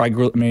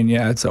triglyceride.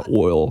 Yeah, it's an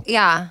oil.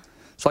 Yeah.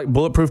 It's like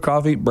bulletproof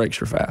coffee breaks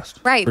your fast.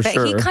 Right. But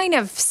sure. he kind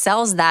of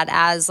sells that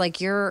as like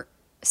you're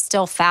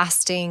still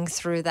fasting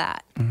through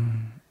that.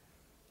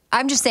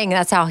 I'm just saying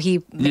that's how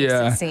he makes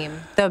it seem.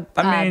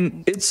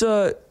 It's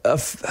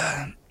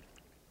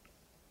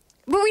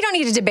but we don't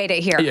need to debate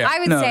it here. Yeah, I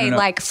would say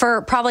like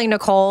for probably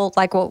Nicole,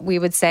 like what we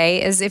would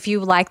say is if you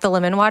like the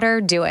lemon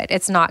water, do it.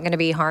 It's not going to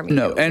be harming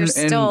you. And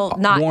still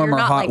not warm or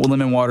hot like,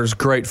 lemon water is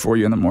great for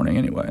you in the morning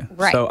anyway.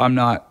 Right. So I'm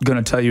not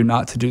going to tell you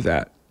not to do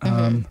that.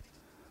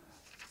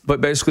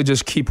 But basically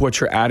just keep what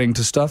you're adding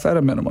to stuff at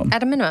a minimum.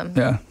 At a minimum.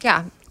 Yeah.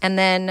 Yeah.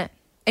 And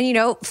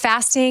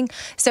fasting.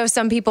 So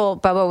some people,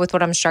 Bobo, with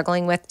what I'm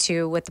struggling with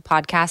too with the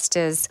podcast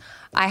is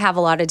I have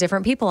a lot of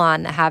different people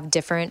on that have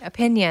different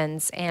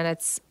opinions, and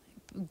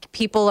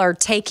people are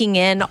taking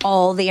in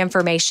all the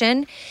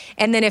information.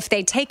 And then if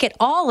they take it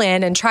all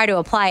in and try to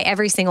apply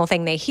every single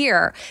thing they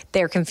hear,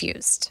 they're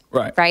confused.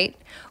 Right. Right.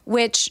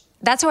 Which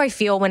that's how I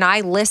feel when I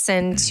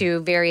listen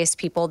to various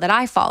people that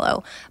I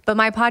follow. But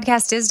my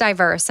podcast is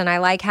diverse and I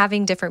like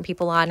having different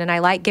people on and I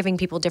like giving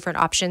people different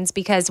options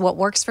because what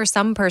works for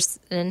some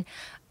person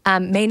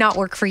may not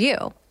work for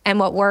you. And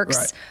what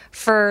works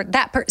for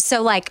that person.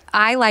 So like,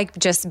 I like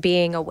just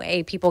being a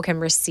way people can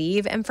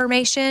receive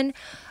information.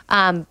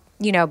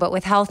 But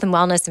with health and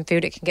wellness and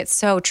food, it can get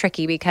so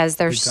tricky because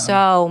there's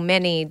so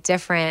many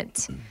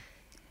different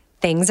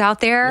things out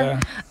there.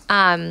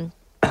 Yeah.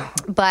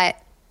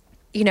 But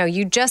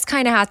you just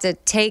kind of have to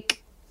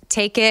take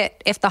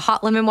it if the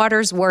hot lemon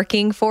water is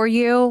working for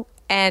you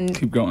and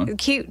keep going.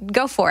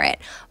 Go for it.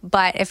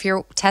 But if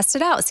you're test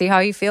it out, see how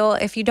you feel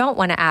if you don't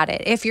want to add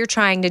it. If you're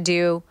trying to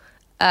do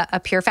a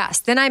pure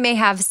fast, then I may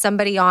have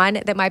somebody on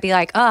that might be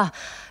like,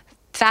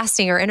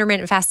 fasting or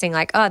intermittent fasting,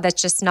 like,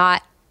 that's just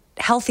not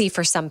healthy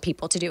for some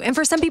people to do. And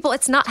for some people,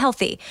 it's not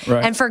healthy.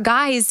 Right. And for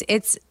guys,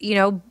 it's,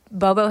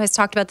 Bobo has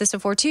talked about this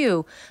before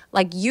too.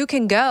 Like you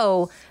can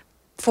go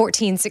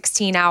 14,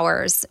 16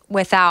 hours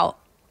without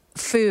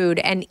food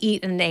and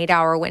eat in an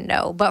 8-hour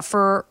window. But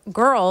for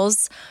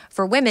girls,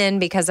 for women,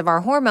 because of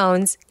our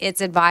hormones,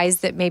 it's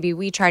advised that maybe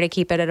we try to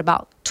keep it at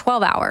about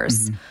 12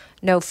 hours,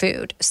 no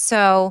food.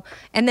 So,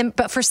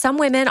 but for some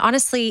women,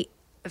 honestly,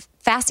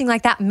 fasting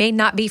like that may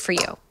not be for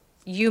you.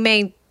 You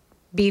may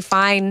be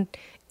fine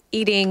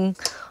eating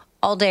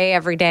all day,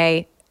 every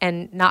day,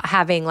 and not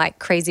having like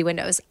crazy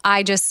windows.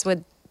 I just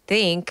would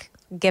think,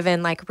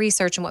 given like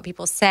research and what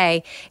people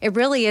say, it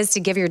really is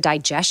to give your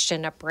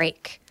digestion a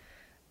break.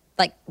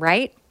 Like,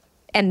 right?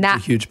 And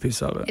that's a huge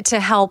piece of it. To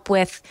help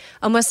with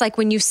almost like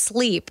when you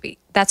sleep,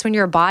 that's when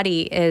your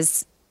body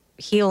is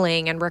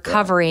healing and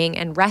recovering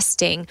and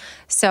resting.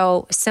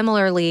 So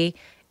similarly,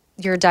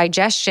 your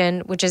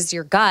digestion, which is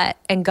your gut,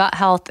 and gut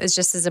health is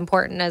just as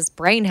important as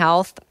brain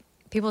health.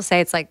 People say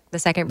it's like the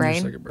second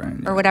brain,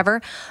 or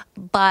whatever,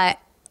 but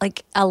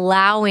like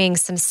allowing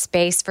some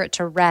space for it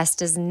to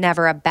rest is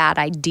never a bad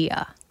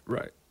idea.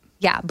 Right.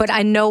 Yeah. But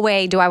in no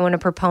way do I want to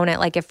proponent,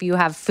 like if you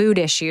have food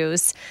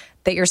issues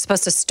that you're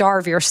supposed to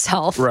starve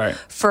yourself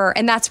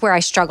and that's where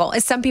I struggle.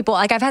 Is some people,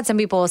 like I've had some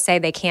people say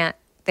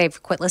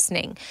they've quit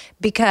listening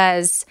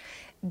because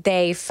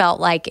they felt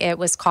like it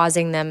was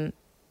causing them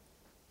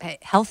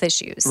health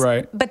issues.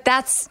 Right. But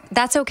that's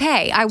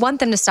okay. I want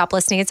them to stop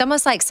listening. It's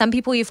almost like some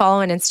people you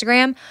follow on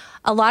Instagram,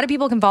 a lot of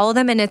people can follow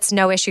them and it's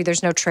no issue.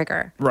 There's no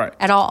trigger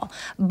at all.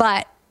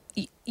 But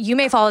you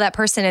may follow that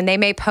person and they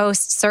may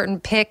post certain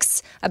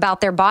pics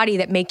about their body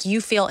that make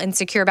you feel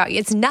insecure about you.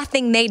 It's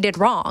nothing they did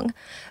wrong,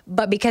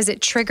 but because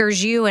it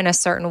triggers you in a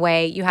certain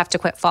way, you have to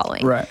quit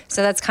following. Right.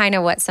 So that's kind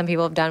of what some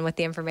people have done with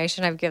the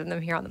information I've given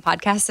them here on the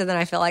podcast. So then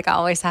I feel like I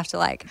always have to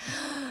like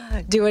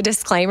do a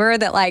disclaimer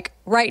that like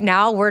right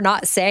now we're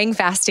not saying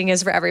fasting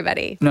is for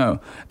everybody. No.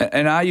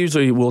 And I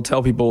usually will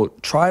tell people,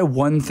 try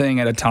one thing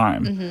at a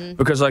time.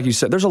 Because like you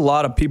said, there's a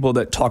lot of people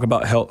that talk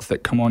about health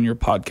that come on your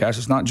podcast.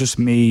 It's not just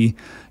me,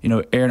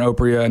 Aaron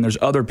Opria, and there's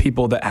other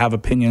people that have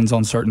opinions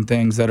on certain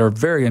things that are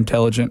very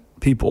intelligent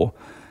people.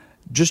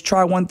 Just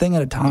try one thing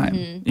at a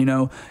time,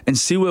 and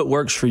see what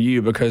works for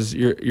you, because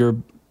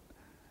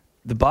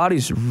the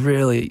body's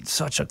really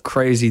such a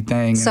crazy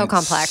thing. So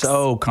complex.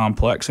 So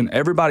complex. And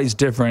everybody's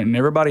different, and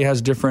everybody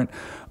has different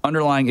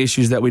underlying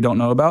issues that we don't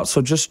know about.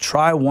 So just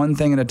try one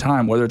thing at a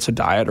time, whether it's a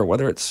diet or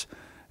whether it's,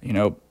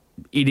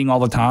 eating all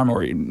the time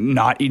or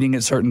not eating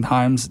at certain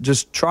times.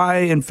 Just try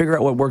and figure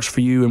out what works for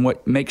you and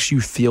what makes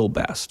you feel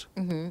best.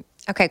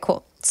 Okay,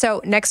 cool.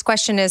 So next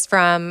question is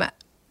from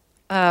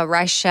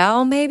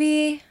Rachel,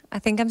 maybe? I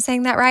think I'm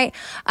saying that right.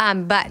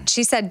 But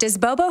she said, does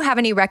Bobo have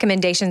any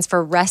recommendations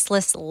for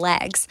restless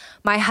legs?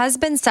 My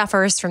husband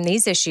suffers from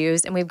these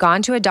issues, and we've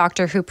gone to a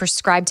doctor who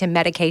prescribed him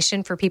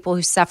medication for people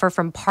who suffer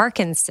from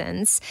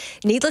Parkinson's.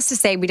 Needless to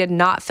say, we did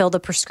not fill the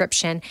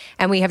prescription,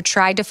 and we have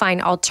tried to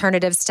find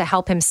alternatives to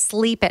help him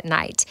sleep at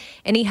night.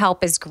 Any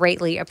help is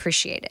greatly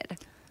appreciated.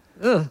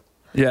 Ugh.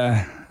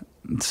 Yeah.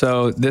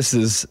 So this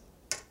is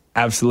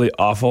absolutely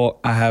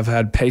awful. I have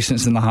had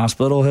patients in the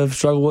hospital who have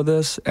struggled with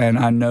this, and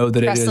I know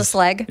that restless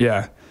leg.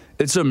 Yeah,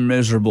 it's a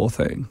miserable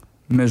thing,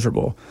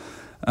 miserable.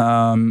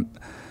 And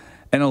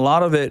a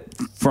lot of it,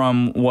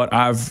 from what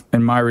I've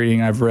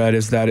read,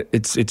 is that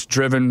it's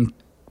driven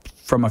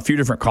from a few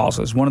different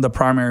causes. One of the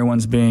primary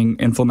ones being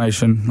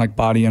inflammation, like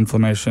body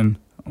inflammation,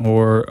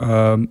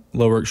 or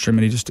lower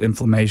extremity, just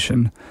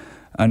inflammation.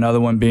 Another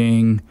one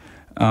being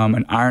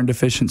an iron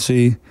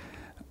deficiency,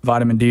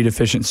 vitamin D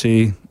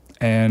deficiency,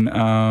 and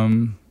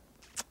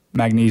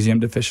magnesium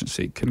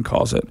deficiency can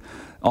cause it.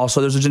 Also,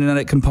 there's a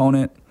genetic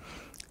component,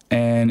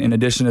 and in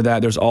addition to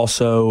that, there's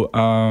also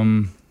I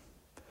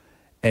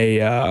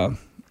wrote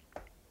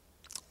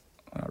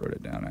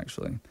it down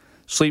actually.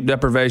 Sleep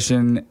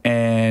deprivation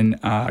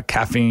and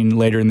caffeine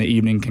later in the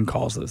evening can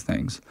cause those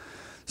things.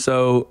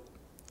 So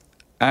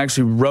I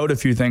actually wrote a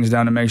few things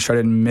down to make sure I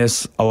didn't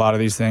miss a lot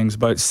of these things,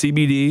 but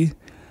CBD,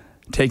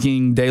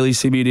 taking daily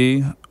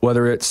CBD,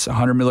 whether it's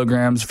 100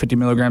 milligrams, 50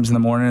 milligrams in the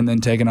morning, and then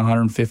taking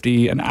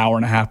 150 an hour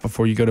and a half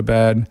before you go to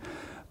bed.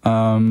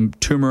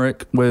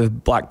 Turmeric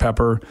with black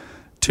pepper,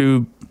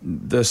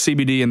 the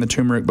CBD and the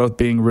turmeric both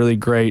being really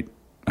great,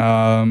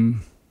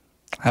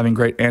 having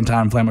great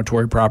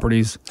anti-inflammatory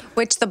properties.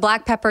 Which the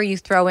black pepper you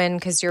throw in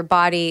because your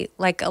body,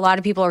 like a lot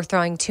of people are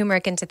throwing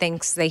turmeric into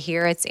things they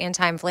hear it's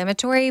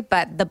anti-inflammatory,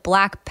 but the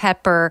black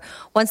pepper,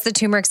 once the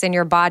turmeric's in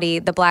your body,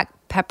 the black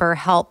pepper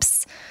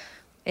helps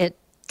it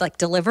like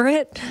deliver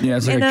it. Yeah,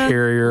 it's like a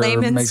carrier.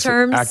 Layman's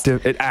terms.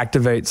 It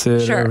activates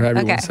it, sure. or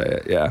however you want to say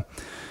it. Yeah.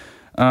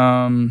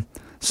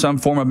 Some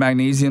form of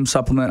magnesium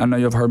supplement. I know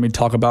you've heard me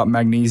talk about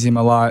magnesium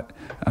a lot.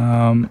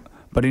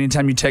 But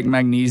anytime you take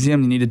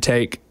magnesium, you need to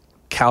take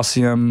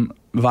calcium,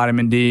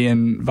 vitamin D,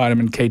 and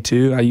vitamin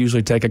K2. I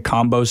usually take a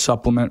combo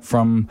supplement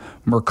from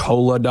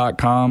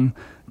Mercola.com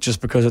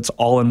just because it's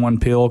all in one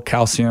pill,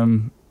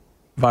 calcium,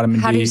 vitamin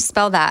D. How do you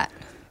spell that?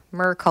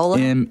 Mercola?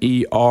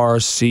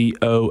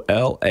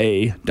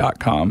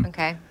 Mercola.com.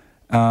 Okay.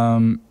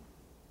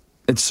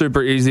 It's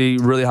super easy,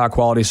 really high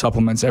quality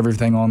supplements,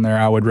 everything on there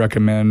I would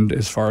recommend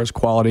as far as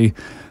quality,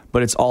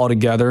 but it's all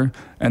together.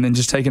 And then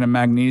just taking a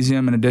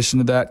magnesium in addition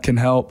to that can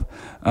help.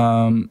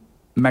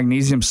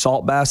 Magnesium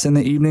salt baths in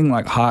the evening,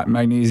 like hot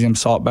magnesium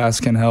salt baths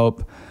can help.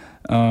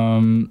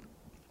 Does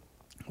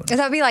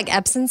that be like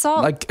Epsom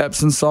salt? Like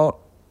Epsom salt,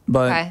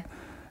 but okay.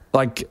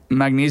 Like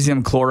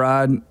magnesium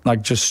chloride,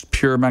 like just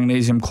pure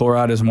magnesium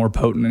chloride is more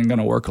potent and going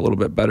to work a little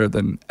bit better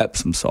than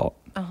Epsom salt.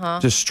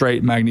 Just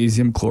straight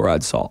magnesium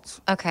chloride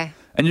salts. Okay.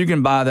 And you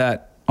can buy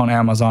that on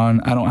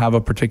Amazon. I don't have a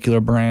particular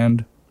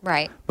brand.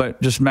 Right.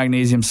 But just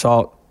magnesium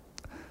salt,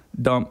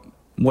 dump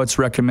what's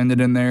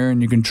recommended in there,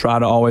 and you can try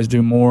to always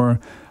do more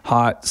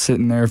hot,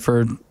 sitting there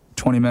for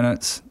 20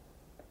 minutes.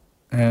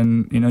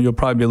 And, you'll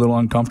probably be a little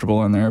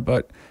uncomfortable in there,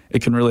 but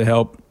it can really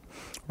help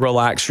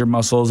relax your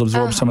muscles,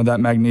 absorb some of that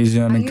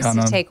magnesium. I and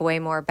used to take way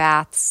more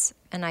baths,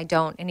 and I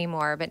don't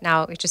anymore. But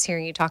now, just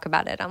hearing you talk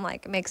about it, I'm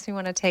like, it makes me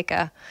want to take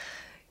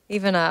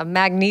even a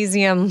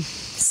magnesium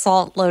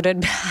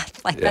salt-loaded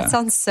bath. That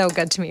sounds so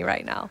good to me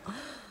right now.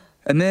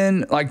 And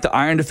then, like the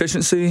iron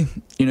deficiency,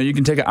 you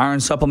can take an iron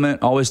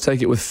supplement. Always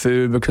take it with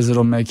food because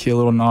it'll make you a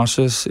little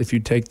nauseous if you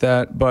take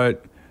that.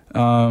 But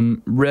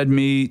red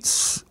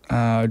meats,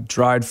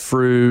 dried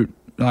fruit,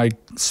 like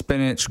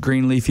spinach,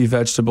 green leafy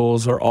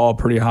vegetables are all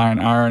pretty high in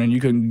iron. And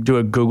you can do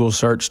a Google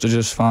search to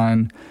just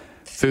find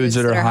foods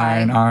that are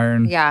high in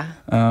iron. Yeah.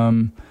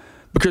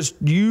 Because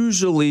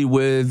usually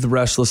with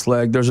restless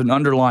leg, there's an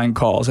underlying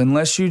cause.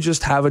 Unless you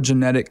just have a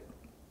genetic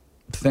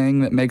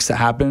thing that makes it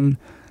happen,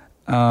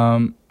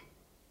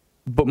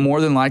 but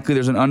more than likely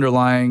there's an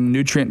underlying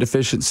nutrient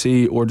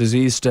deficiency or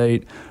disease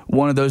state,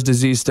 one of those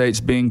disease states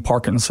being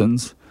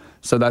Parkinson's.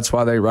 So that's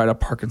why they write a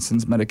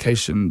Parkinson's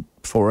medication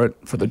for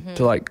it,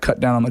 to like cut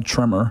down on the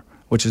tremor,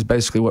 which is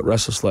basically what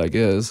restless leg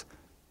is,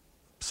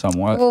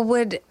 somewhat.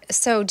 Well,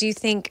 do you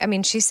think, I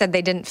mean, she said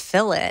they didn't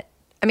fill it.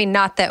 I mean,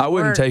 not that I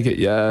wouldn't take it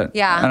yet.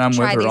 Yeah. And I'm with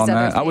her on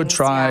that. I would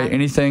try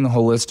anything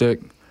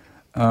holistic,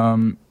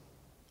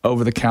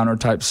 over-the-counter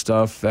type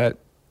stuff that,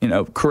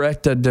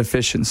 correct a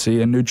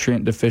deficiency, a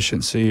nutrient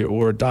deficiency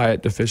or a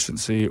diet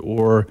deficiency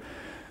or,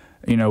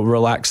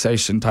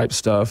 relaxation type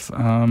stuff.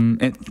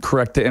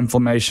 Correct the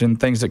inflammation,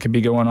 things that could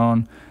be going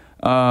on.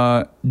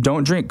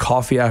 Don't drink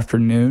coffee after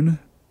noon.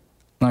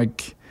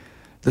 Like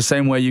the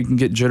same way you can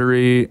get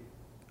jittery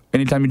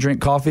anytime you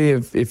drink coffee.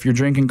 If you're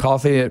drinking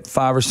coffee at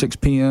 5 or 6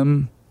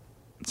 p.m.,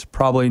 it's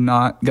probably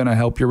not going to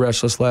help your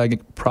restless leg.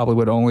 It probably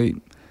would only,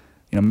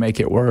 make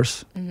it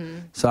worse.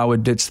 So I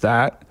would ditch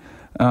that.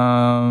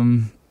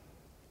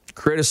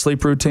 Create a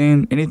sleep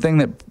routine. Anything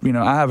that,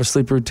 I have a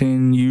sleep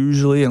routine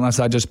usually, unless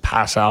I just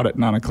pass out at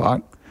 9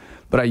 o'clock.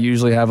 But I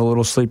usually have a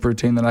little sleep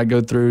routine that I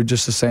go through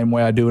just the same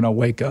way I do when I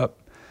wake up,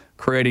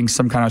 creating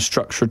some kind of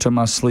structure to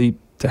my sleep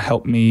to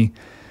help me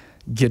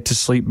get to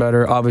sleep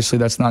better. Obviously,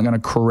 that's not going to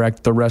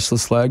correct the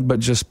restless leg, but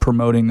just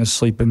promoting the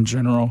sleep in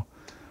general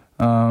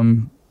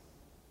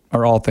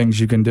are all things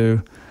you can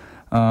do.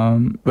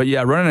 But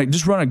yeah, run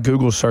a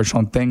Google search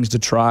on things to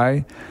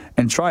try,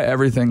 and try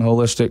everything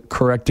holistic,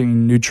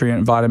 correcting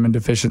nutrient, vitamin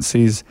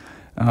deficiencies,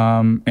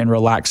 and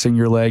relaxing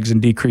your legs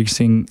and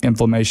decreasing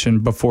inflammation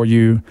before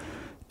you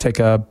take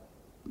a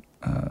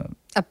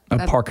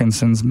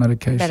Parkinson's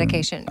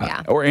medication.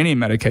 Yeah. Or any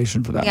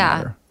medication for that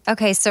matter.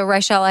 Okay, so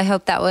Rachel, I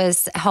hope that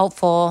was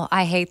helpful.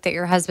 I hate that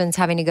your husband's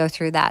having to go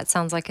through that.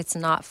 Sounds like it's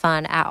not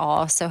fun at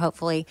all. So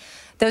hopefully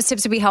those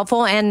tips will be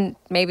helpful, and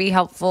maybe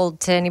helpful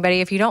to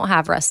anybody if you don't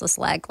have restless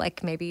leg.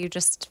 Like maybe you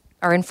just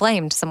are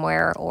inflamed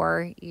somewhere,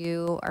 or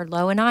you are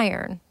low in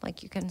iron.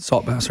 Like you can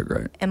salt baths are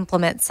great.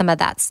 Implement some of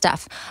that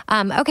stuff.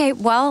 Okay,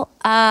 well,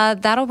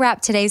 that'll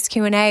wrap today's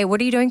Q&A. What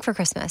are you doing for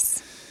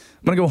Christmas?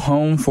 I'm going to go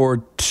home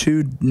for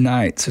 2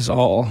 nights is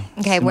all.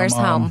 Okay, where's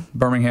home?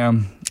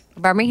 Birmingham,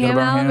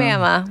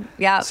 Alabama.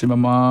 Yeah. See my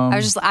mom.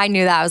 I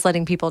knew that. I was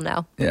letting people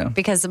know. Yeah.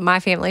 Because my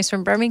family's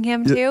from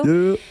Birmingham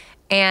too.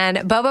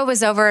 And Bobo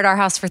was over at our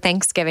house for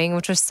Thanksgiving,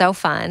 which was so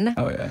fun.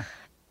 Oh, yeah.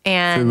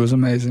 And food was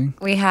amazing.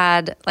 We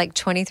had like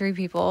 23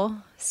 people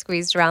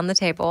squeezed around the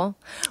table,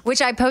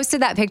 which I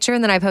posted that picture,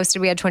 and then I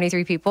posted we had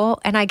 23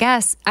 people. And I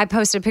guess I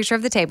posted a picture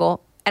of the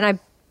table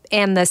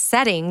and the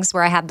settings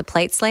where I had the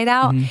plates laid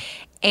out. Mm-hmm.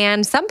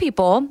 And some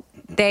people,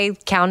 they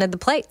counted the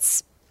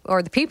plates.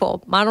 Or the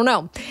people, I don't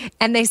know.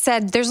 And they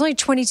said, there's only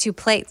 22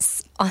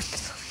 plates on.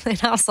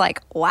 And I was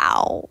like,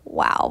 wow.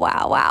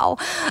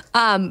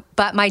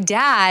 But my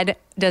dad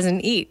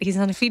doesn't eat. He's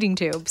on a feeding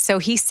tube. So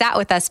he sat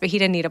with us, but he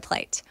didn't eat a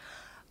plate.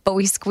 But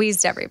we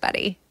squeezed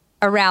everybody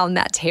around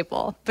that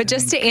table. But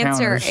just to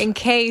answer, in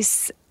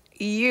case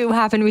you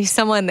happen to be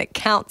someone that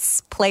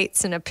counts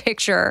plates in a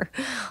picture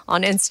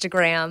on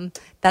Instagram,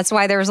 that's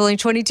why there was only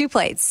 22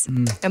 plates.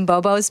 And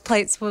Bobo's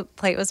plate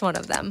was one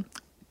of them.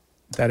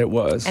 That it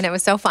was. And it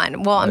was so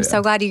fun. Well, I'm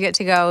so glad you get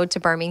to go to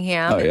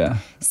Birmingham and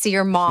see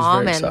your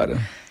mom and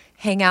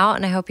hang out.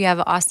 And I hope you have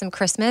an awesome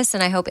Christmas.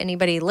 And I hope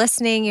anybody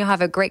listening, you'll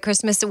have a great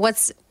Christmas.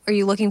 Are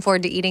you looking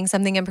forward to eating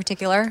something in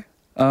particular?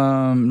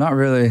 Not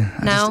really. No?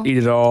 I just eat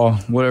it all,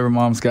 whatever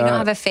mom's got. You don't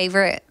have a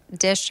favorite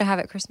dish to have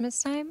at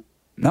Christmas time?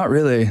 Not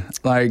really.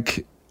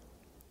 Like,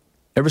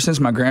 ever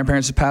since my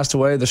grandparents have passed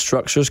away, the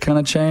structure's kind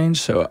of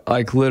changed. So,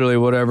 like, literally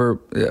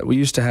whatever. We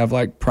used to have,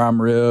 like, prime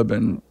rib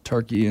and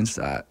turkey and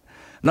stuff.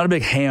 I'm not a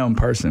big ham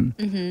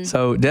person.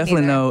 So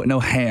definitely no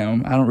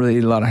ham. I don't really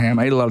eat a lot of ham.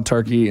 I eat a lot of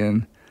turkey,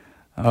 and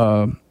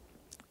I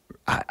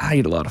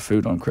eat a lot of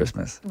food on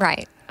Christmas.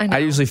 Right. I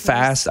usually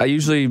fast. I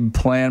usually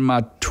plan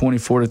my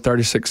 24 to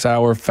 36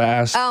 hour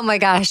fast. Oh my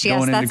gosh,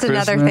 yes, that's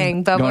another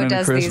thing. Bobo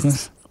does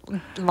these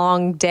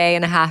long day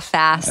and a half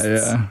fasts.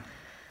 Yeah.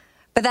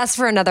 But that's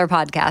for another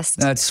podcast.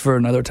 That's for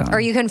another time. Or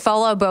you can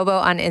follow Bobo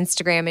on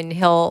Instagram, and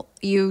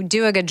you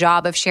do a good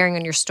job of sharing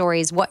on your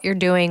stories what you're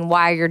doing,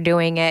 why you're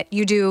doing it.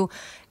 You do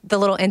the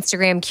little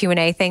Instagram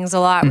Q&A things a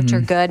lot, which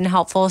are good and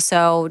helpful.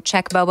 So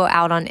check Bobo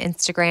out on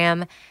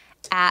Instagram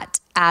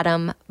at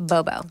Adam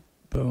Bobo.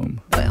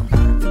 Boom.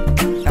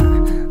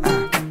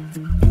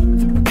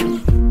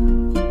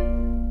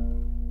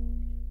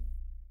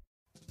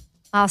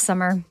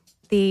 Summer,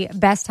 the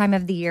best time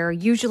of the year,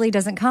 usually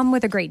doesn't come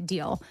with a great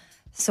deal.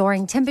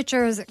 Soaring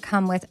temperatures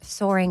come with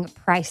soaring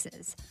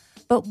prices.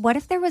 But what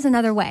if there was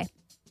another way?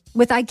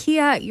 With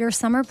IKEA, your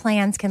summer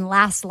plans can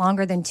last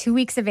longer than 2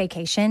 weeks of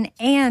vacation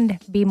and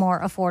be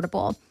more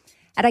affordable.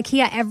 At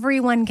IKEA,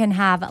 everyone can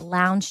have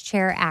lounge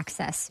chair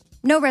access.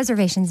 No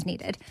reservations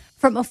needed.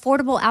 From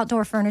affordable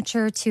outdoor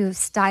furniture to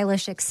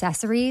stylish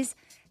accessories,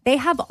 they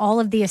have all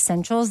of the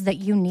essentials that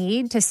you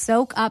need to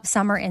soak up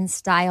summer in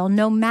style,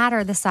 no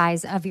matter the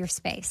size of your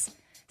space.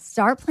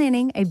 Start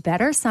planning a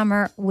better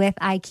summer with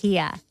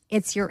IKEA.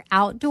 It's your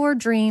outdoor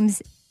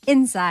dreams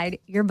inside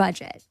your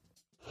budget.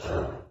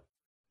 All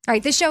All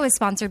right, this show is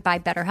sponsored by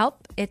BetterHelp.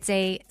 It's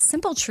a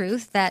simple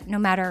truth that no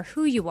matter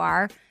who you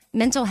are,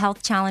 mental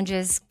health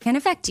challenges can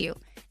affect you,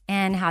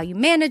 and how you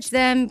manage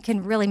them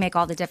can really make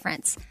all the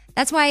difference.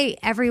 That's why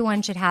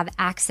everyone should have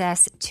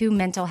access to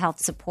mental health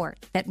support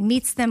that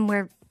meets them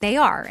where they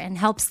are and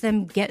helps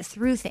them get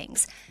through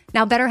things.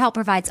 Now, BetterHelp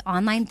provides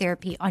online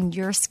therapy on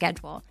your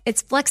schedule.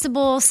 It's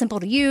flexible, simple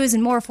to use,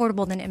 and more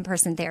affordable than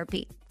in-person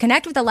therapy.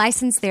 Connect with a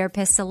licensed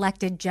therapist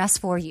selected just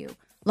for you.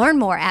 Learn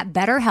more at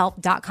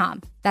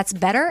BetterHelp.com. That's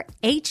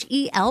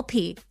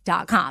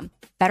BetterHelp.com.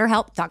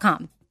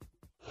 BetterHelp.com.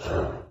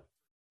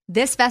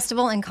 This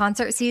festival and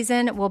concert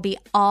season will be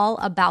all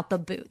about the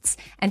boots,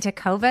 and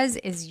Tecovas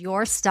is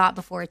your stop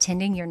before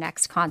attending your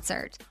next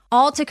concert.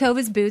 All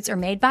Tecovas boots are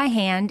made by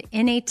hand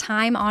in a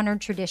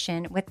time-honored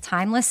tradition with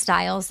timeless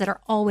styles that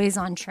are always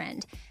on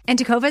trend. And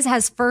Tecovas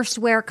has first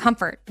wear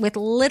comfort with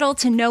little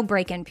to no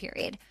break-in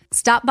period.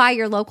 Stop by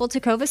your local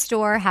Tecova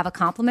store, have a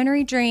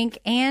complimentary drink,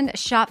 and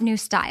shop new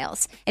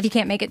styles. If you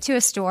can't make it to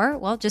a store,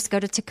 well, just go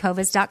to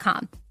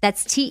tecovas.com.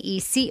 That's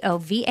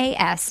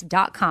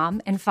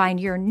TECOVAS.com and find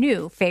your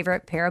new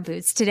favorite pair of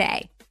boots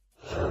today.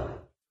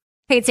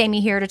 Hey, it's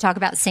Amy here to talk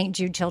about St.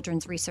 Jude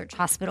Children's Research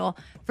Hospital.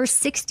 For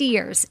 60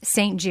 years,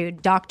 St.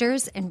 Jude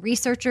doctors and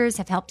researchers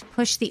have helped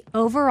push the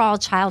overall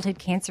childhood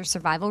cancer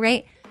survival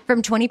rate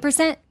from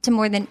 20% to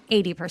more than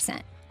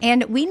 80%.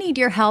 And we need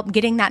your help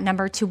getting that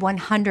number to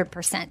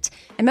 100%.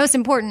 And most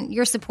important,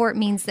 your support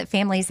means that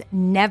families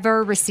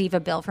never receive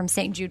a bill from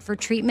St. Jude for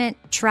treatment,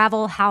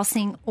 travel,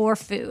 housing, or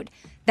food.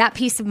 That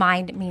peace of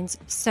mind means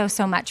so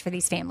much for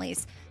these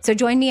families. So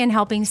join me in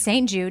helping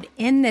St. Jude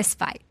in this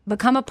fight.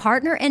 Become a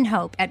partner in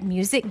hope at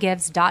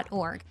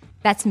musicgives.org.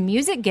 That's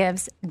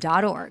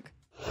musicgives.org.